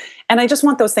business. And I just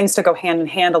want those things to go hand in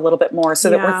hand a little bit more so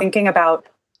that we're thinking about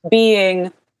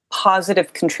being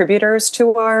positive contributors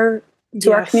to our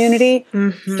community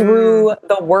through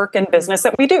the work and business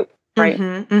that we do. Right.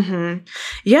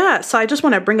 Yeah. So I just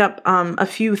want to bring up a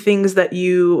few things that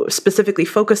you specifically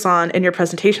focus on in your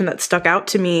presentation that stuck out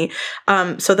to me.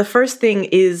 So the first thing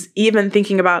is even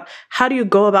thinking about how do you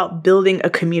go about building a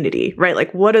community, right?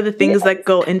 Like what are the things that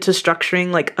go into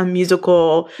structuring like a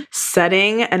musical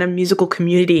setting and a musical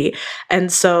community? And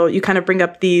so you kind of bring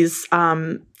up these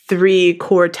three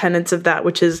core tenets of that,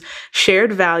 which is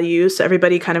shared values. So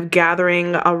everybody kind of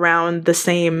gathering around the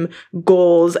same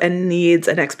goals and needs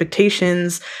and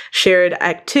expectations, shared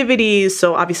activities.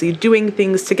 So obviously doing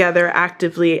things together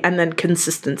actively, and then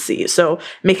consistency. So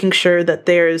making sure that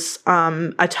there's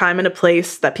a time and a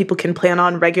place that people can plan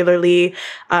on regularly.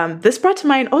 This brought to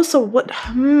mind also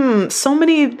so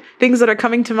many things that are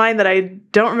coming to mind that I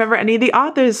don't remember any of the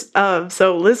authors of.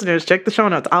 So listeners, check the show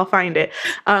notes. I'll find it.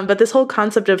 But this whole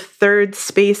concept of third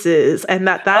spaces, and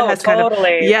that has totally.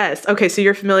 Kind of, yes. Okay. So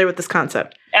you're familiar with this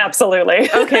concept. Absolutely.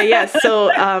 Okay. Yes.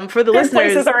 So for the listeners,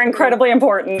 places are incredibly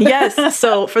important. Yes.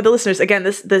 So for the listeners, again,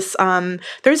 this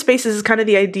third spaces is kind of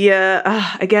the idea.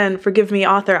 Again, forgive me,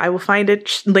 author. I will find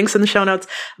it. Links in the show notes.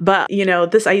 But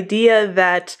this idea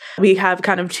that we have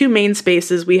kind of two main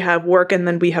spaces. We have work, and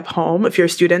then we have home. If you're a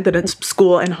student, then it's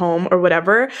school and home or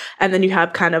whatever. And then you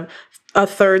have kind of a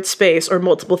third space or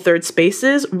multiple third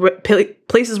spaces,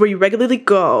 places where you regularly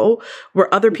go,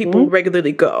 where other people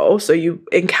regularly go. So you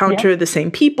encounter the same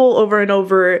people over and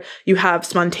over. You have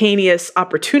spontaneous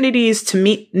opportunities to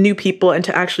meet new people and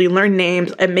to actually learn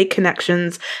names and make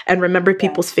connections and remember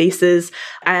people's faces.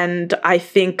 And I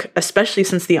think, especially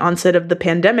since the onset of the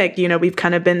pandemic, we've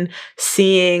kind of been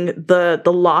seeing the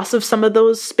loss of some of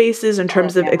those spaces in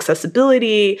terms of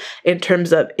accessibility, in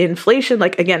terms of inflation,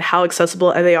 like, again, how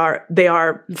accessible they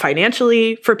are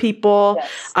financially for people,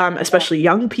 especially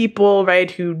young people,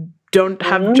 right, who don't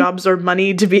have jobs or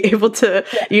money to be able to,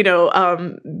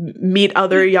 meet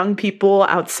other young people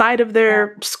outside of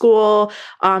their school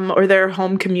or their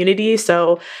home community.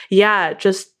 So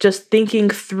just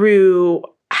thinking through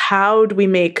how do we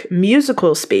make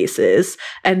musical spaces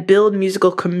and build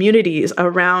musical communities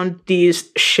around these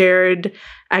shared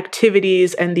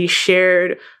activities and these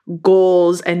shared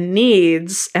goals and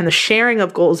needs, and the sharing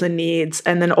of goals and needs,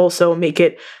 and then also make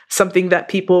it something that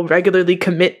people regularly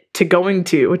commit to going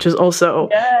to, which is also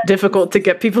difficult to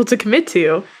get people to commit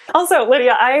to. Also,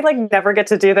 Lydia, I never get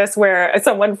to do this where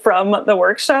someone from the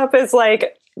workshop is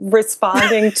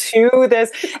responding to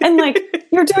this, and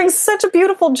you're doing such a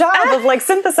beautiful job of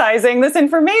synthesizing this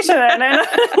information, and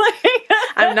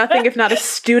I'm nothing if not a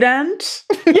student.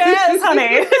 Yes,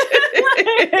 honey.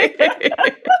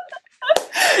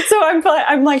 So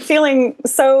I'm feeling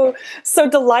so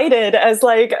delighted as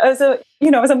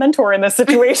a mentor in this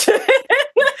situation.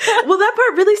 Well, that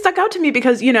part really stuck out to me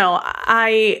because,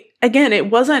 I again, it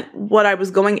wasn't what I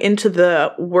was going into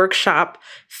the workshop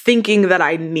thinking that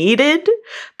I needed,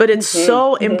 but it's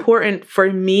so important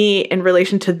for me in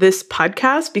relation to this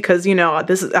podcast because, you know,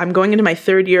 I'm going into my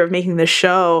third year of making this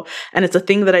show, and it's a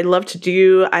thing that I love to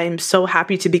do. I'm so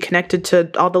happy to be connected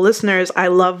to all the listeners. I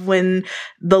love when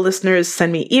the listeners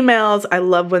send me emails. I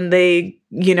love when they,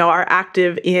 you know, are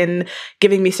active in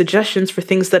giving me suggestions for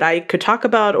things that I could talk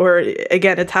about. Or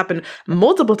again, it's happened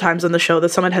multiple times on the show that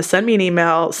someone has sent me an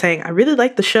email saying, I really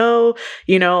like the show.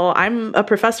 You know, I'm a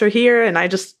professor here and I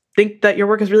just think that your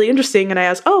work is really interesting. And I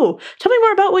ask, oh, tell me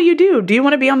more about what you do. Do you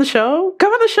want to be on the show?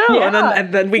 Come on the show. Yeah.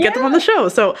 And then we get them on the show.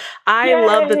 So I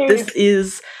love that this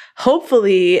is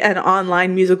hopefully an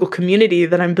online musical community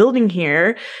that I'm building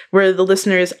here, where the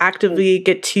listeners actively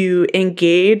get to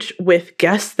engage with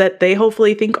guests that they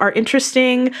hopefully think are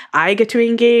interesting. I get to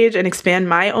engage and expand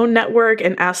my own network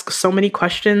and ask so many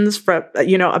questions from,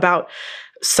 you know, about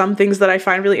some things that I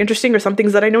find really interesting or some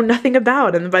things that I know nothing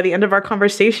about. And by the end of our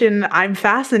conversation, I'm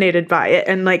fascinated by it.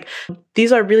 And like,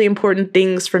 these are really important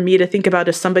things for me to think about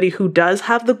as somebody who does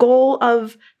have the goal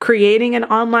of creating an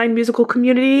online musical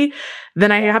community.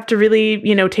 Then I have to really,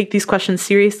 you know, take these questions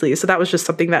seriously. So that was just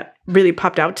something that really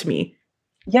popped out to me.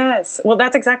 Yes. Well,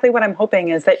 that's exactly what I'm hoping,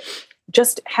 is that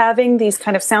just having these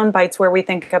kind of sound bites where we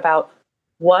think about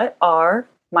what are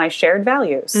my shared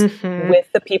values with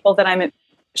the people that I'm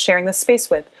sharing the space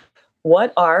with.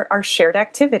 What are our shared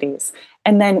activities?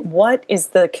 And then what is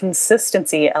the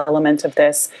consistency element of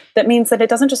this that means that it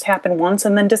doesn't just happen once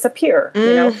and then disappear?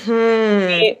 You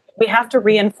know, we have to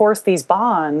reinforce these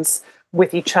bonds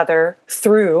with each other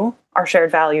through our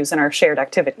shared values and our shared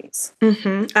activities.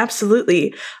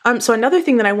 Absolutely. So another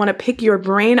thing that I want to pick your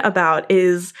brain about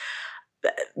is,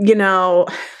 you know,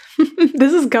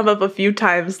 this has come up a few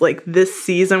times, like this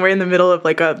season. We're in the middle of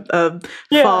like a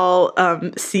fall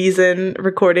season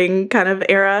recording kind of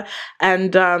era.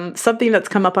 And something that's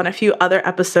come up on a few other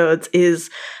episodes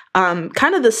is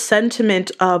kind of the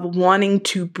sentiment of wanting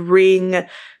to bring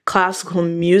classical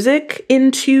music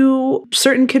into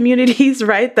certain communities,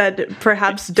 right? That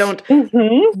perhaps don't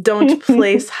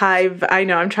place high. I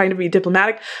know I'm trying to be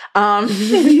diplomatic.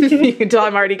 You can tell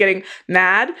I'm already getting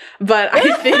mad, but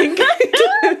I think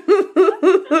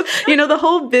you know, the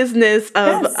whole business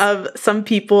of some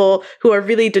people who are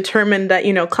really determined that,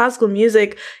 you know, classical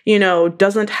music, you know,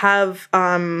 doesn't have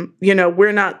you know,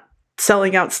 we're not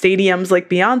selling out stadiums like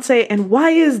Beyonce. And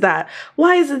why is that?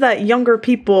 Why is it that younger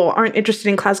people aren't interested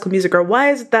in classical music? Or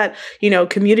why is it that, you know,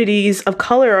 communities of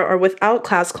color are without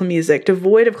classical music,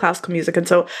 devoid of classical music? And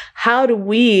so how do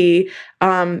we,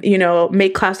 you know,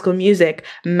 make classical music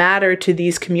matter to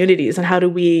these communities? And how do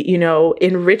we, you know,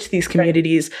 enrich these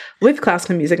communities with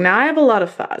classical music? Now, I have a lot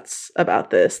of thoughts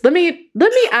about this. Let me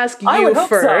ask you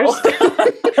first. So.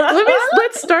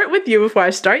 Let's start with you before I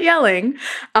start yelling.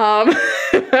 About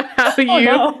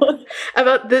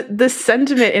the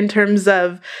sentiment in terms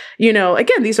of, you know,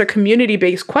 again, these are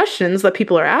community-based questions that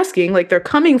people are asking. Like, they're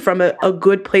coming from a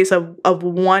good place of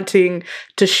wanting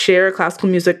to share classical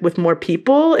music with more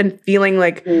people and feeling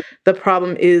like the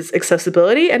problem is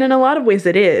accessibility. And in a lot of ways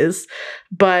it is.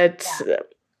 But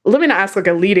let me not ask like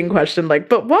a leading question, like,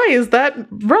 but why is that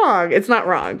wrong? It's not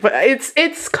wrong, but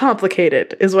it's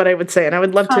complicated is what I would say. And I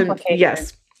would love to,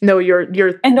 know your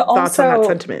thoughts on that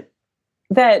sentiment.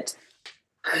 That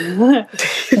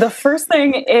the first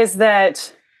thing is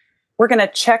that we're going to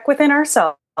check within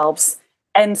ourselves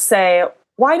and say,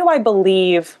 why do I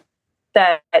believe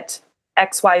that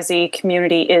XYZ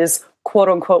community is quote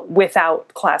unquote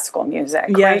without classical music?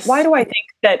 Yes. Right? Why do I think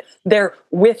that they're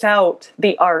without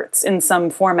the arts in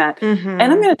some format? And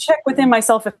I'm going to check within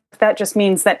myself if that just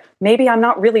means that maybe I'm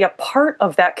not really a part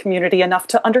of that community enough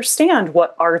to understand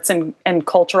what arts and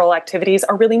cultural activities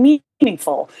are really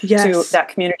meaningful to that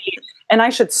community. And I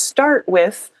should start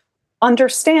with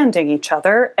understanding each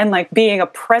other and like being a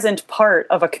present part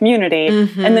of a community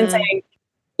and then saying,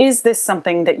 is this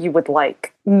something that you would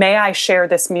like? May I share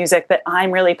this music that I'm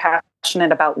really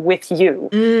passionate about with you?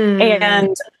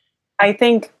 And I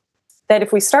think that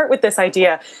if we start with this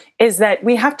idea is that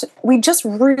we just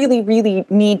really, really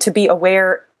need to be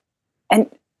aware and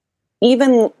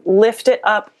even lift it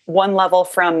up one level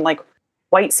from like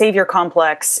white savior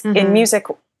complex in music,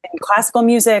 in classical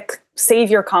music,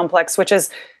 savior complex, which is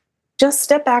just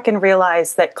step back and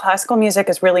realize that classical music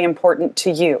is really important to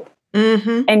you.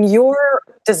 And your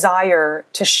desire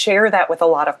to share that with a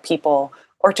lot of people,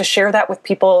 or to share that with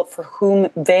people for whom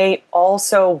they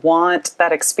also want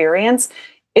that experience,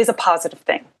 is a positive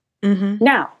thing.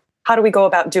 Now, how do we go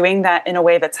about doing that in a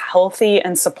way that's healthy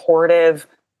and supportive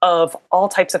of all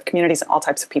types of communities and all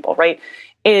types of people, right?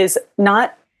 Is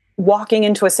not walking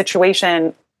into a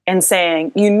situation and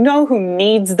saying, you know who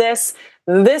needs this?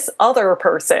 This other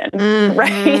person,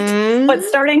 right? But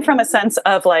starting from a sense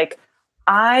of like,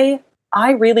 I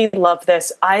really love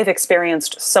this. I've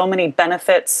experienced so many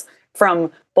benefits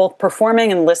from both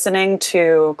performing and listening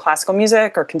to classical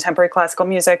music or contemporary classical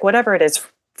music, whatever it is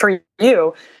for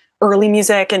you, early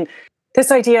music. And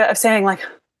this idea of saying like,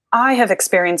 I have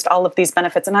experienced all of these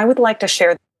benefits and I would like to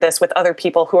share this with other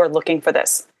people who are looking for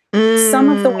this. Some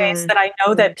of the ways that I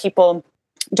know that people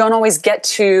don't always get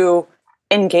to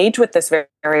engage with this very,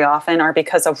 very often are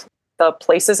because of the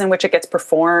places in which it gets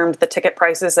performed, the ticket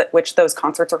prices at which those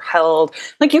concerts are held.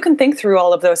 Like you can think through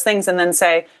all of those things and then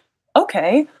say,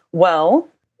 okay, well,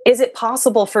 is it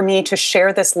possible for me to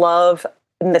share this love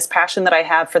and this passion that I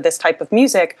have for this type of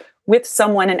music with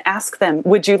someone and ask them,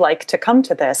 would you like to come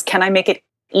to this? Can I make it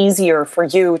easier for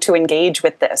you to engage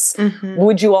with this?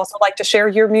 Would you also like to share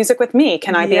your music with me?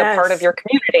 Can I be a part of your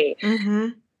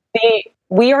community?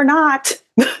 We are not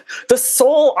the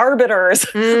sole arbiters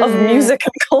of music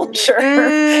and culture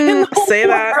in the whole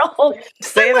world.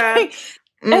 Say that.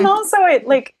 And also,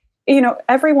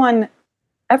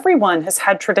 everyone has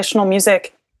had traditional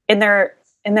music in their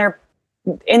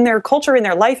culture, in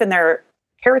their life, in their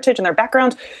heritage, in their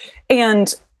background,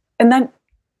 and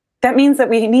that means that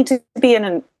we need to be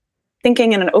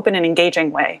thinking in an open and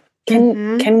engaging way.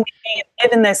 Can we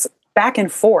live in this back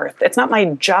and forth? It's not my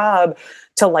job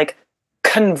to like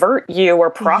convert you or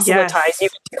proselytize you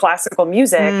to classical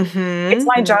music. It's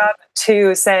my job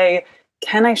to say,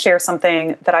 can I share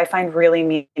something that I find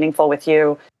really meaningful with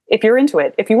you? If you're into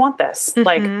it, if you want this,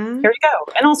 like, here you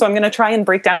go. And also I'm going to try and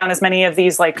break down as many of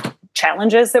these like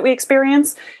challenges that we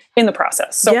experience in the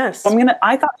process. So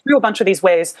I thought through a bunch of these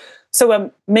ways. So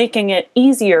I'm making it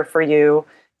easier for you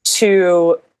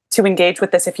to engage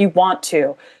with this if you want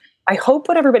to. I hope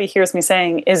what everybody hears me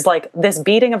saying is like this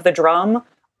beating of the drum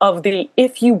of the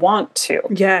if you want to.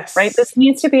 Yes. Right? This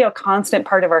needs to be a constant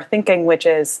part of our thinking, which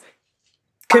is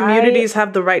communities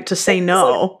have the right to say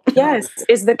no. Like, yes,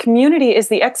 is the community is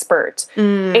the expert.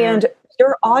 And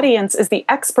your audience is the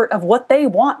expert of what they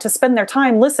want to spend their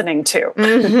time listening to.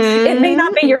 It may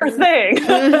not be your thing.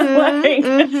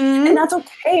 And that's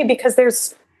okay because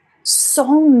there's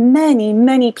so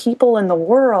many people in the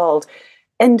world.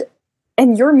 And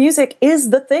your music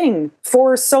is the thing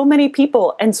for so many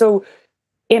people. And so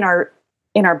in our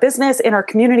business, in our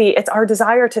community, it's our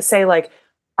desire to say like,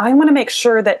 I want to make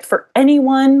sure that for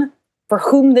anyone for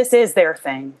whom this is their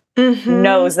thing,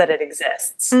 knows that it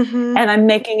exists. And I'm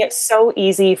making it so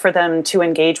easy for them to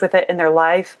engage with it in their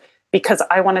life because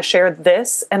I want to share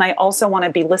this. And I also want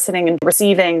to be listening and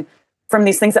receiving from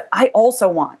these things that I also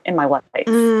want in my life.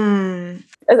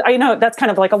 I know that's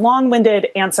kind of like a long-winded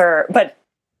answer, but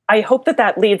I hope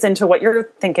that leads into what you're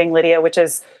thinking, Lydia, which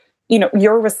is,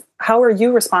 how are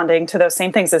you responding to those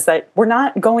same things? Is that we're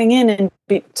not going in and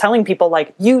telling people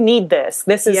like, you need this.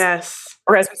 This is,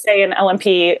 or as we say in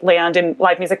LMP land in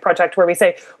Live Music Project, where we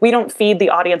say, we don't feed the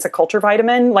audience a culture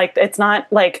vitamin. Like, it's not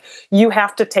like you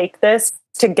have to take this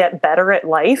to get better at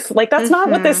life. Like, that's not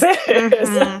what this is.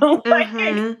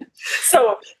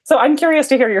 So I'm curious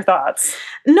to hear your thoughts.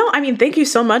 No, I mean, thank you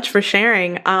so much for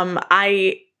sharing.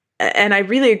 I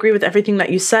really agree with everything that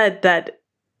you said, that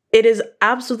it is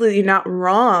absolutely not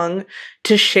wrong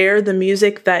to share the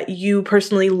music that you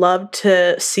personally love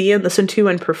to see and listen to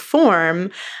and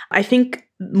perform. I think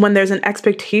when there's an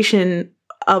expectation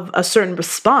of a certain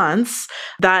response,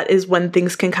 that is when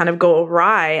things can kind of go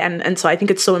awry. And so I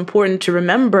think it's so important to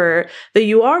remember that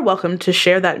you are welcome to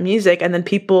share that music. And then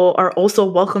people are also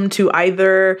welcome to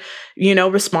either,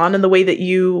 respond in the way that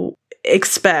you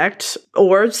expect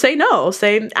or say no,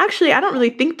 say, actually, I don't really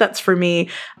think that's for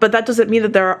me. But that doesn't mean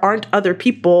that there aren't other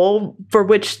people for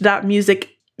which that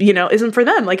music, isn't for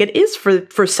them. Like it is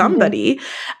for somebody.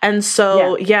 And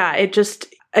so, it just,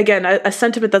 again, a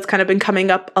sentiment that's kind of been coming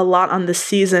up a lot on this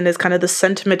season is kind of the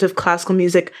sentiment of classical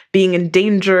music being in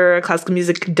danger, classical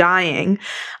music dying,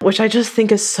 which I just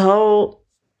think is so...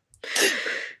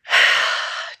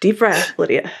 Deep breath,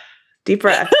 Lydia. Deep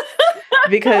breath.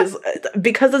 Because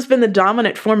it's been the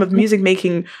dominant form of music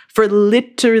making for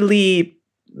literally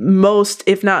most,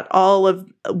 if not all, of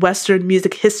Western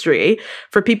music history,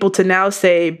 for people to now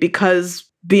say, because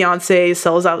Beyonce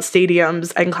sells out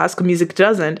stadiums and classical music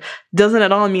doesn't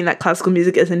at all mean that classical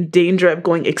music is in danger of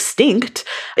going extinct.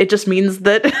 It just means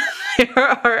that there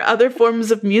are other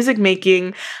forms of music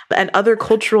making and other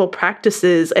cultural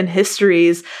practices and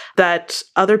histories that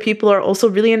other people are also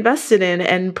really invested in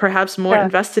and perhaps more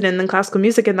invested in than classical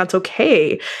music, and that's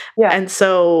okay. And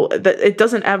so that it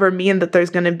doesn't ever mean that there's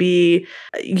going to be,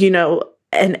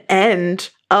 an end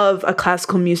of a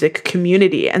classical music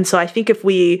community. And so I think if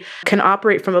we can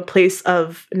operate from a place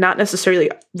of not necessarily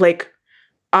like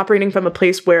operating from a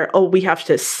place where, oh, we have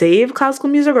to save classical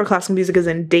music or classical music is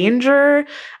in danger,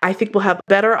 I think we'll have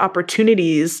better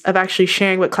opportunities of actually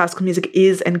sharing what classical music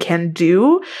is and can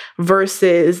do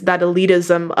versus that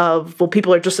elitism of, well,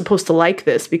 people are just supposed to like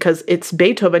this because it's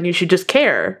Beethoven. You should just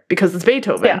care because it's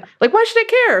Beethoven. Yeah. Like, why should I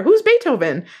care? Who's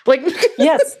Beethoven? Like,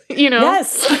 yes, you know?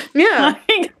 Yes. Yeah.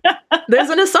 There's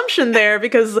an assumption there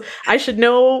because I should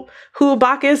know who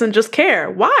Bach is and just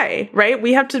care. Why? Right?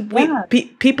 We have to,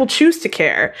 people choose to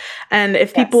care. And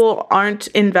if people aren't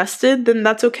invested, then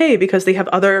that's okay because they have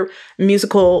other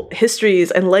musical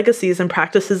histories and legacies and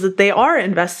practices that they are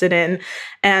invested in.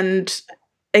 And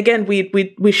again,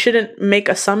 we shouldn't make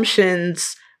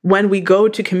assumptions when we go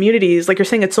to communities. Like you're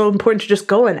saying, it's so important to just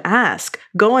go and ask,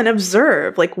 go and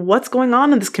observe, like what's going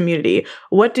on in this community?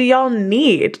 What do y'all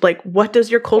need? Like, what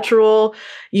does your cultural,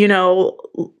 you know,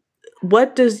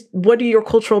 what do your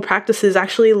cultural practices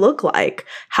actually look like?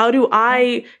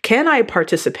 Can I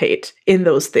participate in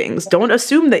those things? Don't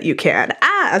assume that you can.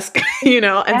 Ask, you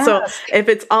know? And so if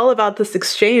it's all about this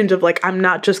exchange of like, I'm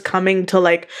not just coming to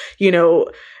like, you know,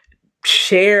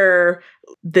 share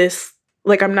this,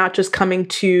 like, I'm not just coming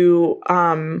to,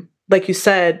 like you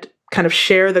said, kind of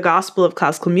share the gospel of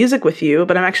classical music with you,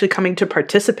 but I'm actually coming to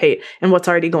participate in what's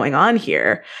already going on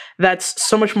here. That's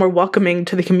so much more welcoming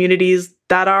to the communities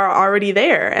that are already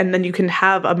there. And then you can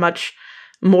have a much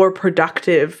more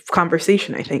productive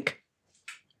conversation, I think.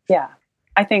 Yeah,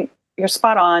 I think you're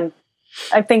spot on.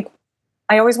 I think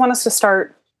I always want us to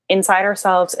start inside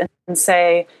ourselves and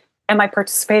say, am I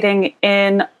participating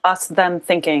in us, them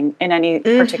thinking in any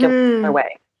particular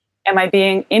way? Am I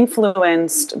being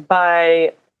influenced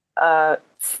by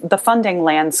the funding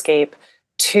landscape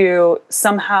to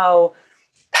somehow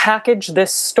package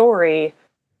this story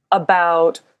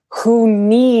about who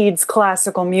needs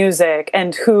classical music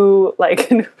and who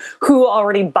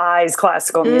already buys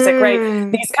classical music, right?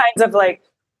 These kinds of like,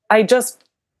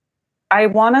 I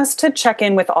want us to check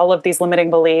in with all of these limiting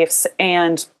beliefs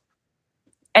and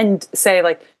say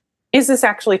like, is this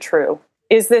actually true?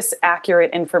 Is this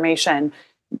accurate information?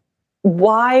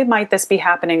 Why might this be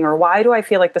happening? Or why do I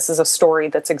feel like this is a story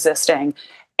that's existing?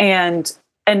 And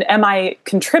am I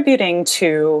contributing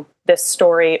to this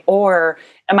story, or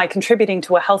am I contributing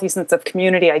to a healthy sense of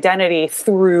community identity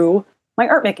through my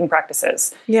art making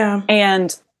practices? Yeah.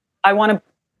 And I want to,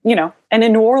 you know, and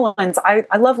in New Orleans, I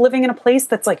love living in a place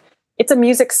that's like, it's a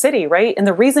music city, right? And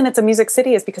the reason it's a music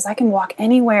city is because I can walk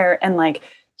anywhere and like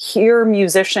hear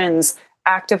musicians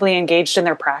actively engaged in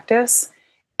their practice.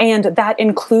 And that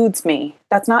includes me.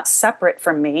 That's not separate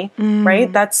from me,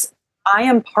 right? I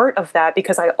am part of that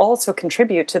because I also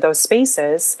contribute to those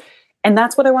spaces. And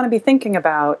that's what I want to be thinking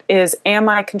about is, am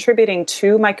I contributing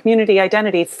to my community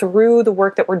identity through the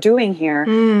work that we're doing here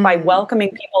by welcoming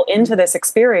people into this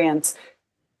experience,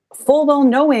 full well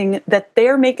knowing that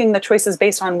they're making the choices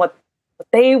based on what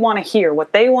they want to hear,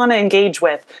 what they want to engage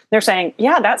with. They're saying,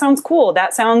 yeah, that sounds cool.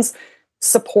 That sounds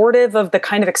supportive of the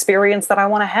kind of experience that I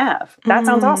want to have. That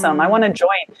sounds awesome. I want to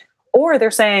join. Or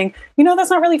they're saying, you know, that's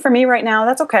not really for me right now.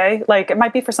 That's okay. Like it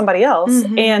might be for somebody else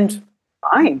and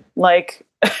fine. Like,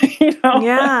 you know,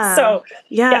 yeah. So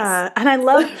yeah. Yes. And I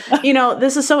love, you know,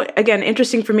 this is so, again,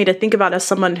 interesting for me to think about as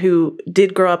someone who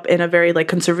did grow up in a very like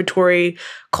conservatory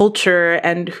culture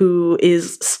and who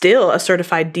is still a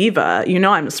certified diva. You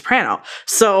know, I'm a soprano.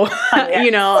 So, you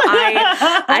know,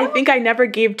 I think I never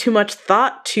gave too much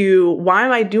thought to why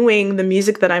am I doing the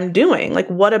music that I'm doing? Like,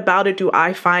 what about it do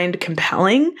I find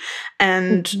compelling?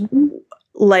 And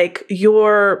like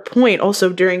your point also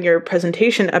during your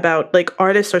presentation about like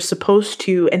artists are supposed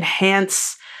to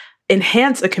enhance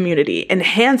a community,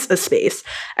 enhance a space.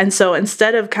 And so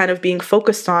instead of kind of being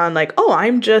focused on like, oh,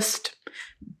 I'm just,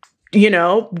 you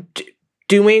know,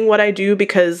 doing what I do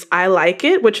because I like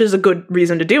it, which is a good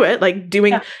reason to do it, like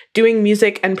doing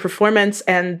music and performance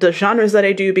and the genres that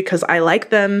I do because I like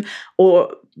them.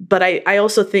 But I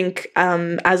also think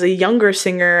as a younger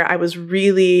singer, I was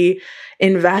really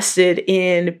invested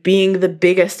in being the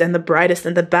biggest and the brightest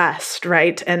and the best,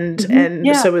 right? And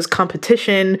so it was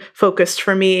competition focused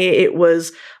for me. It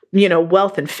was, you know,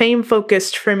 wealth and fame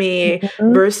focused for me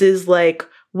versus like,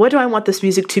 what do I want this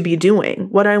music to be doing?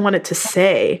 What do I want it to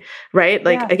say, right?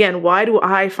 Like, again, why do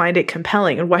I find it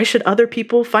compelling? And why should other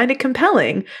people find it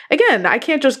compelling? Again, I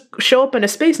can't just show up in a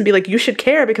space and be like, you should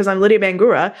care because I'm Lydia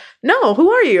Bangura. No,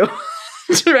 who are you?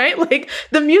 Right? Like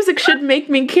the music should make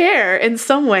me care in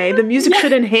some way. The music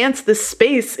should enhance this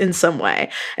space in some way.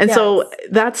 And so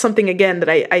that's something, again, that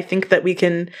I think that we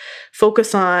can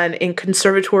focus on in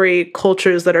conservatory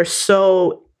cultures that are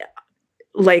so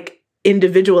like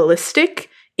individualistic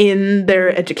in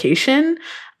their education,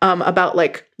 about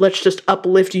like, let's just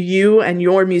uplift you and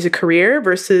your music career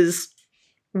versus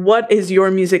what is your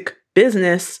music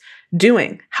business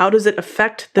doing? How does it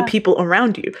affect the people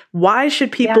around you? Why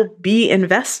should people be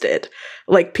invested?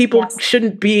 Like, people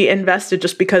shouldn't be invested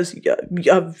just because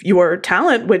of your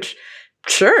talent, which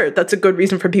sure, that's a good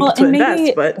reason for people to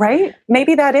invest, but right?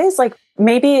 Maybe that is like,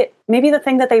 maybe the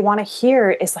thing that they want to hear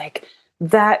is like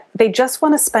that they just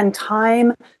want to spend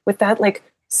time with that like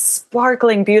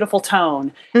sparkling, beautiful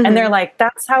tone. And they're like,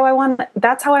 that's how I want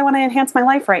to enhance my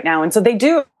life right now. And so they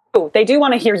do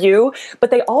want to hear you,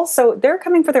 but they're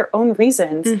coming for their own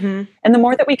reasons. And the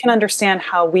more that we can understand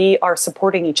how we are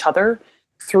supporting each other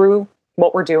through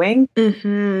what we're doing,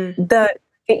 the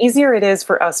easier it is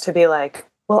for us to be like,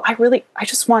 well, I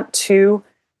just want to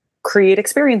create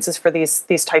experiences for these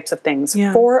types of things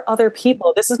for other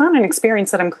people. This is not an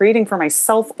experience that I'm creating for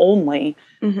myself only,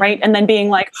 right? And then being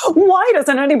like, why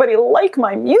doesn't anybody like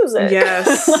my music?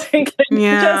 Yes. Like,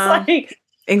 just like,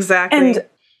 exactly. And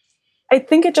I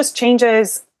think it just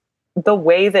changes the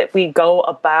way that we go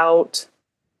about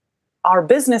our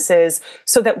businesses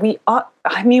so that we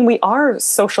are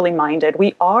socially minded.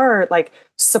 We are like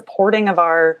supporting of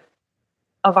our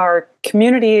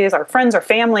communities, our friends, our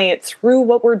family through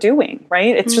what we're doing,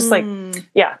 right? It's just like,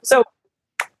 So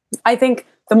I think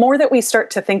the more that we start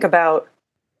to think about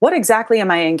what exactly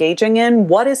am I engaging in?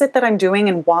 What is it that I'm doing?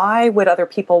 And why would other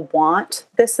people want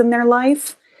this in their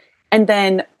life? And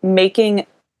then making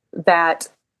that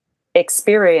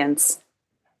experience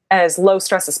as low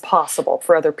stress as possible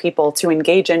for other people to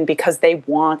engage in because they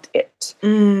want it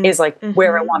is like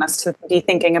where I want us to be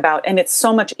thinking about. And it's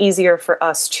so much easier for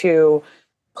us to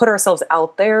put ourselves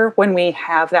out there when we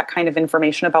have that kind of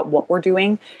information about what we're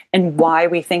doing and why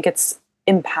we think it's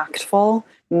impactful,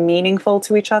 meaningful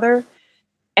to each other.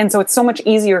 And so it's so much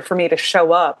easier for me to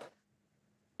show up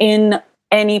in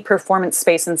any performance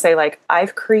space and say, like,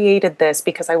 I've created this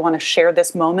because I want to share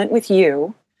this moment with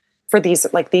you for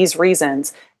these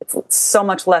reasons. It's so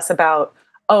much less about,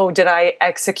 oh, did I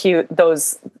execute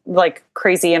those like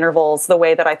crazy intervals the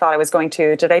way that I thought I was going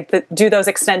to? Did I do those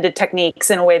extended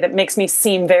techniques in a way that makes me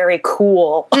seem very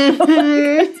cool? I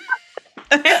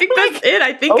think that's it.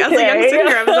 I think as a young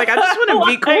singer, I was like, I just want to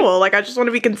be cool. Like, I just want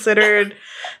to be considered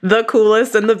the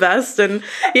coolest and the best. And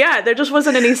yeah, there just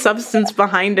wasn't any substance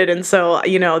behind it. And so,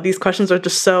 these questions are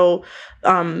just so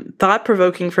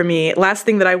thought-provoking for me. Last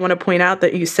thing that I want to point out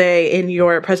that you say in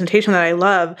your presentation that I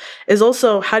love is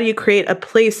also, how do you create a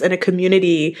place and a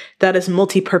community that is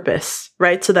multi-purpose,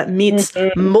 right? So that meets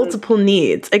multiple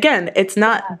needs. Again, it's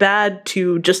not bad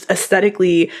to just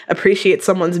aesthetically appreciate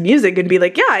someone's music and be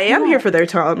like, yeah, I am here for their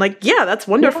talent. Like, yeah, that's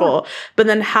wonderful. But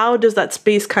then how does that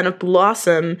space kind of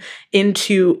blossom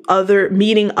into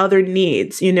meeting other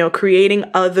needs, creating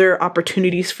other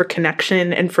opportunities for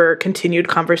connection and for continued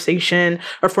conversation,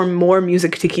 or for more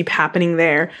music to keep happening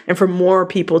there and for more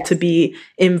people to be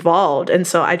involved. And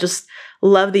so I just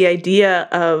love the idea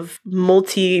of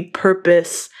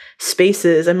multi-purpose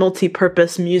spaces and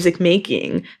multi-purpose music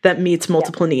making that meets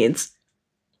multiple needs.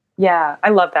 Yeah, I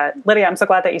love that. Lydia, I'm so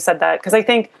glad that you said that, because I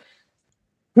think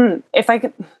if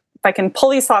I can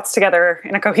pull these thoughts together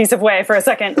in a cohesive way for a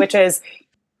second, which is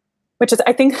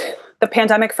I think the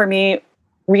pandemic for me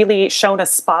really shone a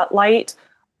spotlight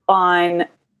on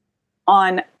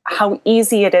how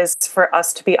easy it is for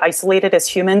us to be isolated as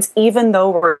humans, even though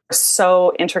we're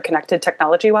so interconnected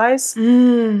technology-wise.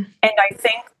 And I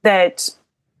think that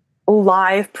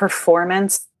live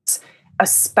performance,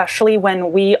 especially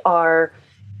when we are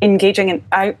engaging in,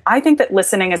 I think that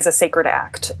listening is a sacred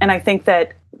act. And I think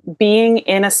that being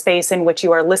in a space in which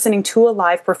you are listening to a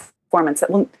live performance that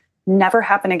will never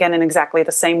happen again in exactly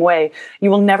the same way. You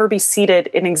will never be seated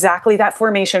in exactly that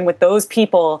formation with those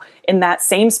people in that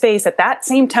same space at that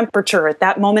same temperature at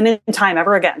that moment in time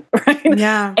ever again. Right?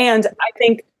 Yeah. And I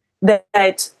think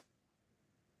that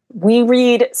we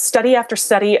read study after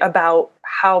study about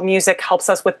how music helps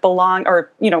us with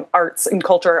arts and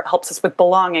culture helps us with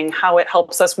belonging, how it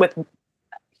helps us with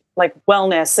like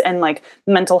wellness and like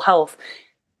mental health.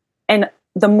 And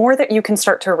the more that you can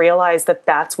start to realize that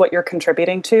that's what you're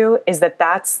contributing to, is that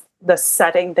that's the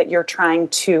setting that you're trying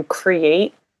to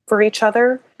create for each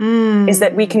other, is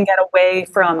that we can get away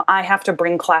from, I have to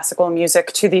bring classical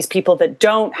music to these people that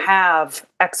don't have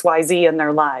XYZ in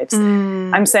their lives.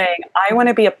 I'm saying, I want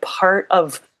to be a part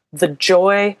of the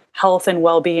joy, health, and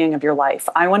well-being of your life.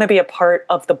 I want to be a part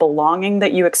of the belonging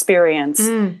that you experience.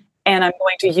 And I'm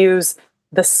going to use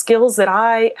the skills that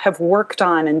I have worked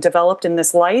on and developed in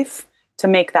this life to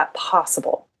make that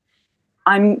possible.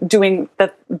 I'm doing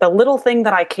the little thing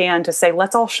that I can to say,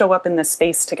 let's all show up in this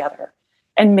space together.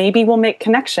 And maybe we'll make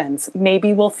connections.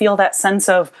 Maybe we'll feel that sense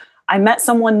of, I met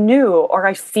someone new, or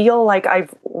I feel like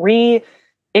I've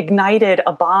reignited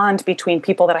a bond between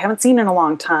people that I haven't seen in a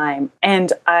long time.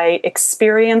 And I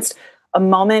experienced a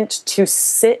moment to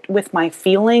sit with my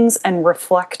feelings and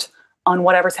reflect on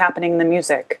whatever's happening in the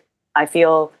music. I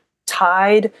feel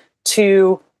tied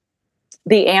to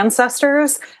the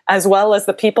ancestors as well as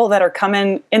the people that are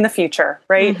coming in the future,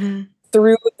 right? Mm-hmm.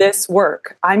 Through this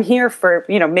work. I'm here for,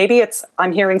 maybe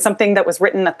I'm hearing something that was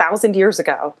written 1,000 years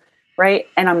ago, right?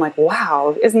 And I'm like,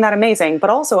 wow, isn't that amazing? But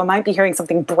also I might be hearing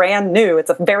something brand new. It's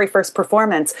a very first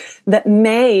performance that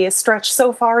may stretch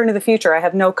so far into the future. I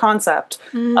have no concept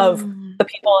of the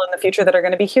people in the future that are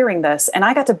going to be hearing this. And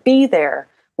I got to be there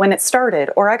when it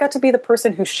started, or I got to be the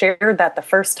person who shared that the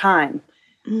first time.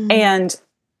 And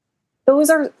those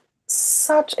are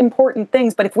such important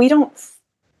things. But if we don't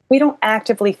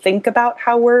actively think about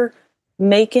how we're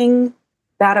making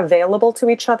that available to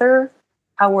each other,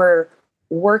 how we're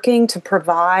working to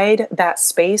provide that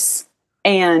space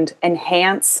and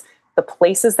enhance the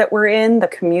places that we're in, the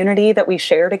community that we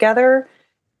share together,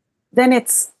 then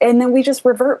we just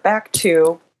revert back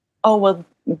to, oh, well,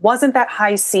 wasn't that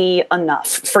high C enough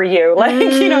for you? Like,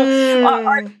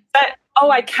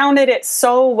 I counted it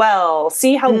so well.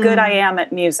 See how good I am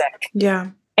at music. Yeah.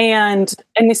 And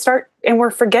we're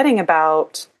forgetting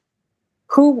about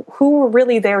who we're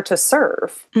really there to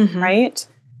serve, right?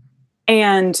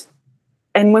 And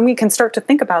when we can start to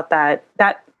think about that,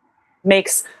 that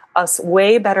makes us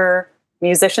way better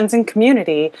musicians in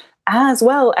community, as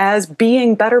well as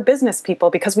being better business people,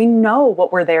 because we know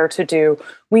what we're there to do.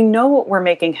 We know what we're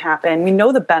making happen. We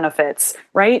know the benefits,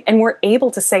 right? And we're able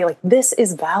to say, like, this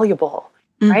is valuable,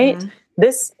 right?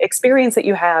 This experience that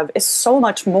you have is so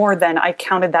much more than I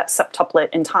counted that septuplet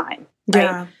in time, right?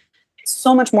 Yeah. It's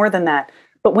so much more than that.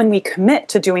 But when we commit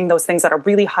to doing those things at a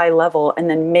really high level and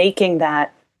then making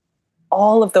that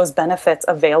all of those benefits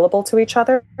available to each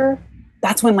other,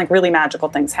 that's when like really magical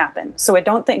things happen. So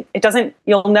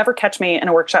you'll never catch me in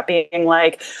a workshop being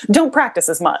like, don't practice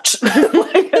as much.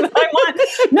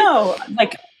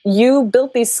 You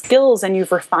built these skills and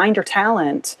you've refined your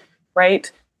talent,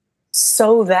 right?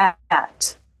 So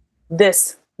that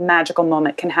this magical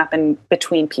moment can happen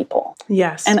between people.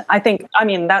 Yes. And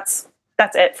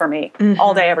that's it for me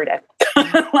all day, every day.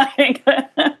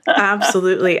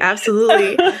 Absolutely.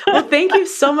 Well, thank you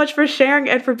so much for sharing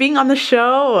and for being on the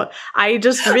show. I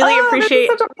just really appreciate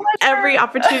every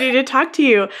opportunity to talk to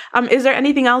you. Is there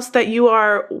anything else that you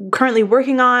are currently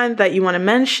working on that you want to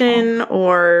mention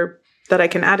or that I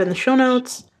can add in the show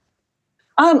notes?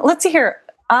 Let's see here.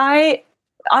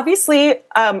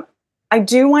 I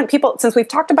do want people, since we've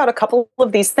talked about a couple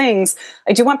of these things,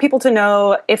 I do want people to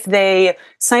know if they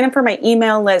sign up for my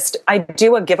email list, I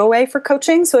do a giveaway for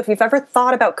coaching. So if you've ever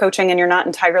thought about coaching and you're not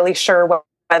entirely sure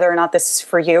whether or not this is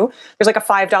for you, there's like a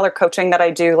 $5 coaching that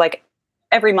I do like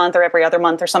every month or every other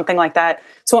month or something like that.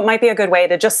 So it might be a good way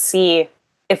to just see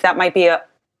if that might be a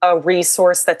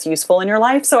resource that's useful in your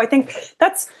life. So I think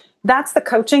that's the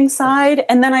coaching side.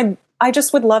 And then I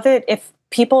just would love it if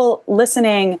people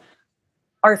listening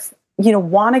are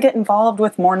want to get involved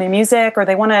with more new music, or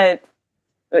they want to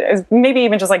maybe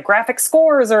even just like graphic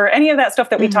scores or any of that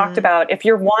stuff that we talked about. If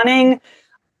you're wanting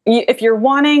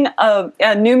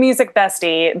a new music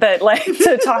bestie that like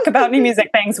to talk about new music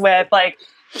things with, like,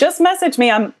 just message me.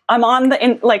 I'm on the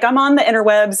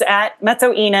interwebs at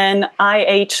Mezzo Ihnen,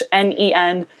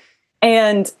 IHNEN,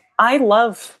 and I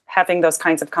love having those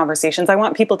kinds of conversations. I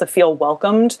want people to feel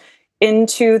welcomed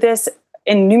into this.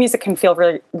 And new music can feel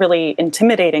really, really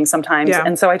intimidating sometimes. Yeah.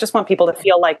 And so I just want people to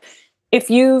feel like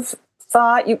if you've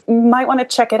thought you might want to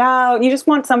check it out, you just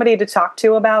want somebody to talk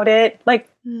to about it, like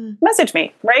message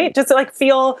me, right? Just to, like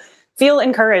feel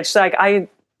encouraged. Like I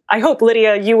hope,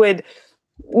 Lydia, you would,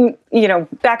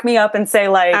 back me up and say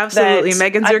like, absolutely,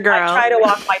 Megan's your girl. I try to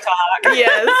walk my talk.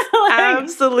 Yes,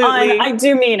 absolutely. I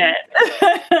do mean it.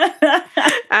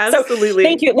 Absolutely. So,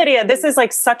 thank you, Lydia. This is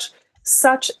like such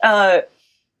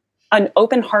an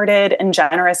open-hearted and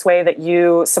generous way that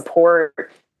you support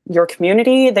your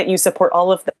community, that you support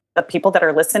all of the people that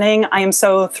are listening. I am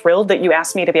so thrilled that you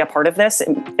asked me to be a part of this.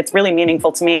 It's really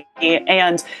meaningful to me.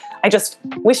 And I just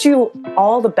wish you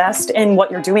all the best in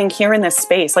what you're doing here in this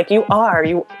space. Like you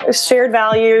shared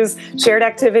values, shared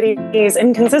activities,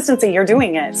 and consistency, you're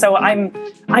doing it. So I'm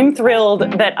thrilled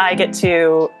that I get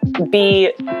to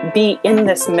be in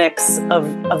this mix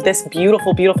of this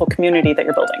beautiful, beautiful community that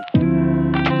you're building.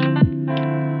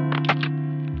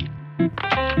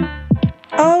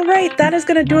 All right. right, that is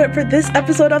going to do it for this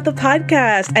episode of the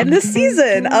podcast and this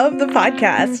season of the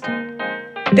podcast.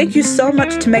 Thank you so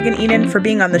much to Megan Ihnen for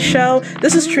being on the show.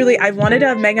 This is truly, I've wanted to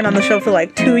have Megan on the show for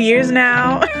like 2 years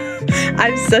now.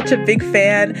 I'm such a big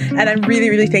fan, and I'm really,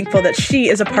 really thankful that she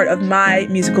is a part of my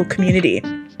musical community.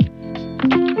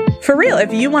 For real,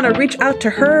 if you want to reach out to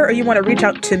her or you want to reach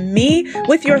out to me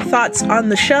with your thoughts on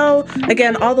the show,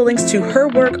 again, all the links to her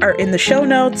work are in the show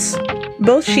notes.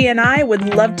 Both she and I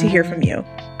would love to hear from you.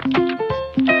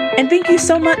 And thank you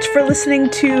so much for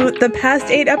listening to the past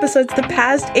 8 episodes, the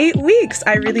past 8 weeks.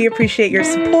 I really appreciate your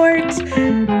support.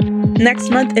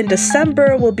 Next month in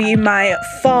December will be my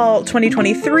fall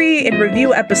 2023 in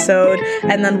review episode,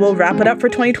 and then we'll wrap it up for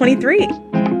 2023.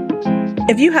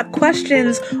 If you have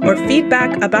questions or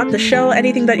feedback about the show,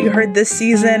 anything that you heard this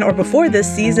season or before this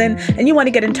season, and you want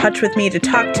to get in touch with me to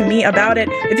talk to me about it,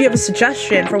 if you have a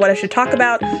suggestion for what I should talk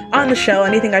about on the show,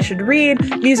 anything I should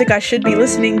read, music I should be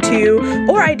listening to,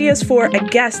 or ideas for a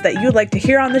guest that you'd like to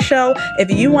hear on the show, if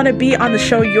you want to be on the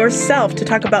show yourself to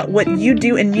talk about what you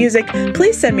do in music,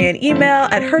 please send me an email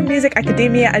at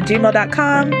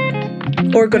hermusicacademia@gmail.com.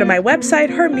 or go to my website,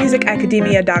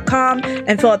 hermusicacademia.com,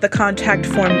 and fill out the contact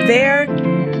form there.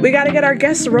 We got to get our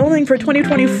guests rolling for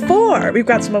 2024. We've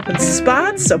got some open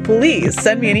spots, so please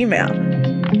send me an email.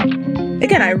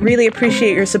 Again, I really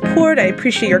appreciate your support. I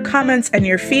appreciate your comments and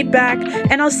your feedback,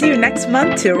 and I'll see you next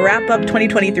month to wrap up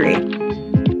 2023.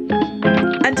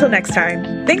 Until next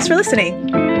time, thanks for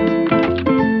listening.